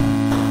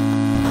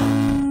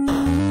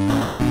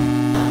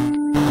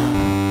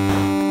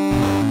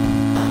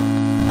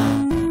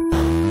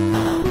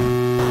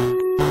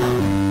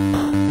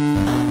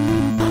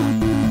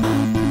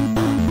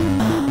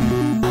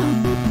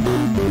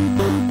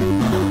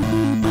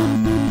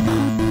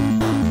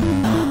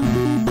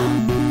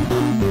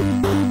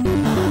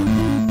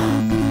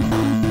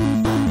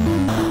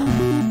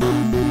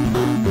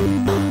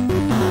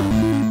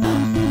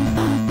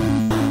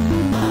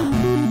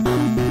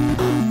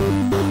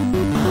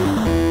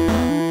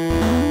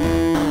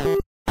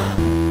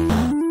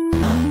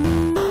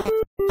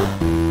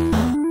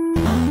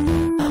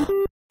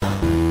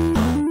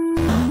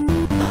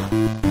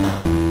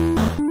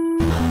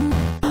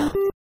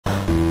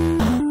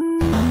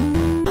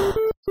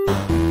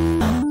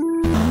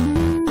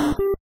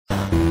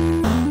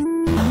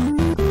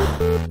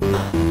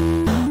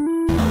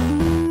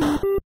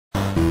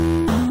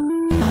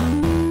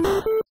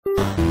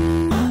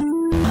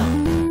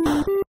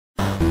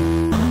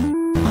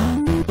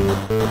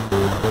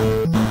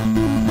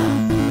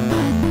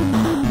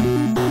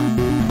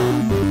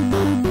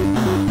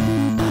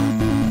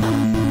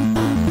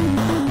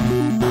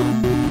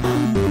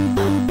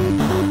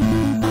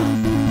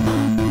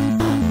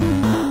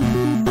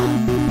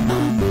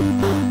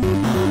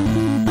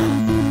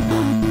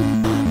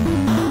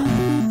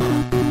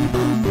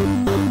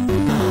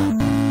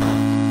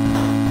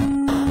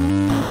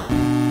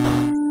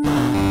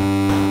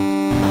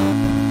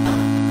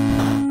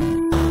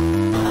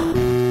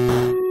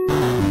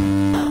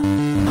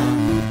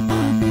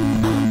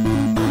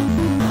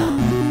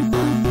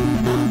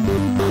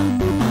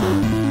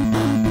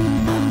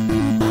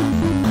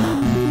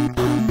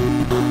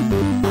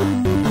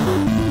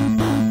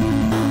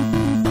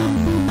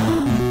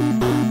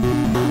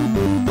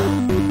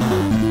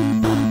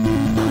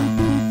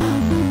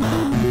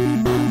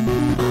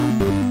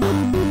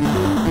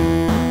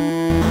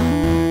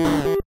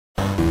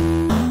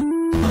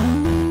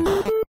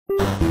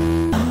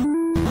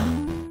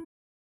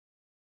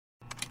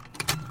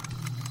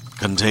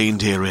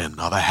 Contained herein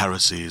are the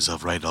heresies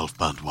of Radolf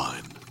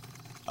Burntwine,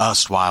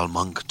 erstwhile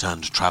monk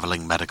turned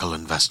traveling medical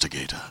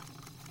investigator.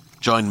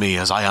 Join me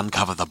as I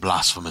uncover the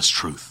blasphemous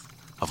truth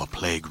of a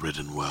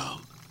plague-ridden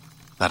world,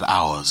 that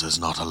ours is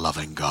not a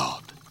loving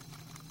God,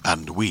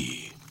 and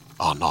we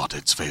are not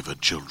its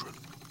favored children.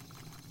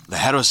 The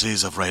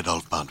heresies of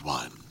Radolf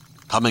Burntwine,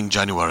 coming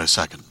January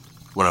 2nd,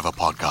 wherever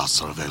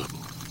podcasts are available.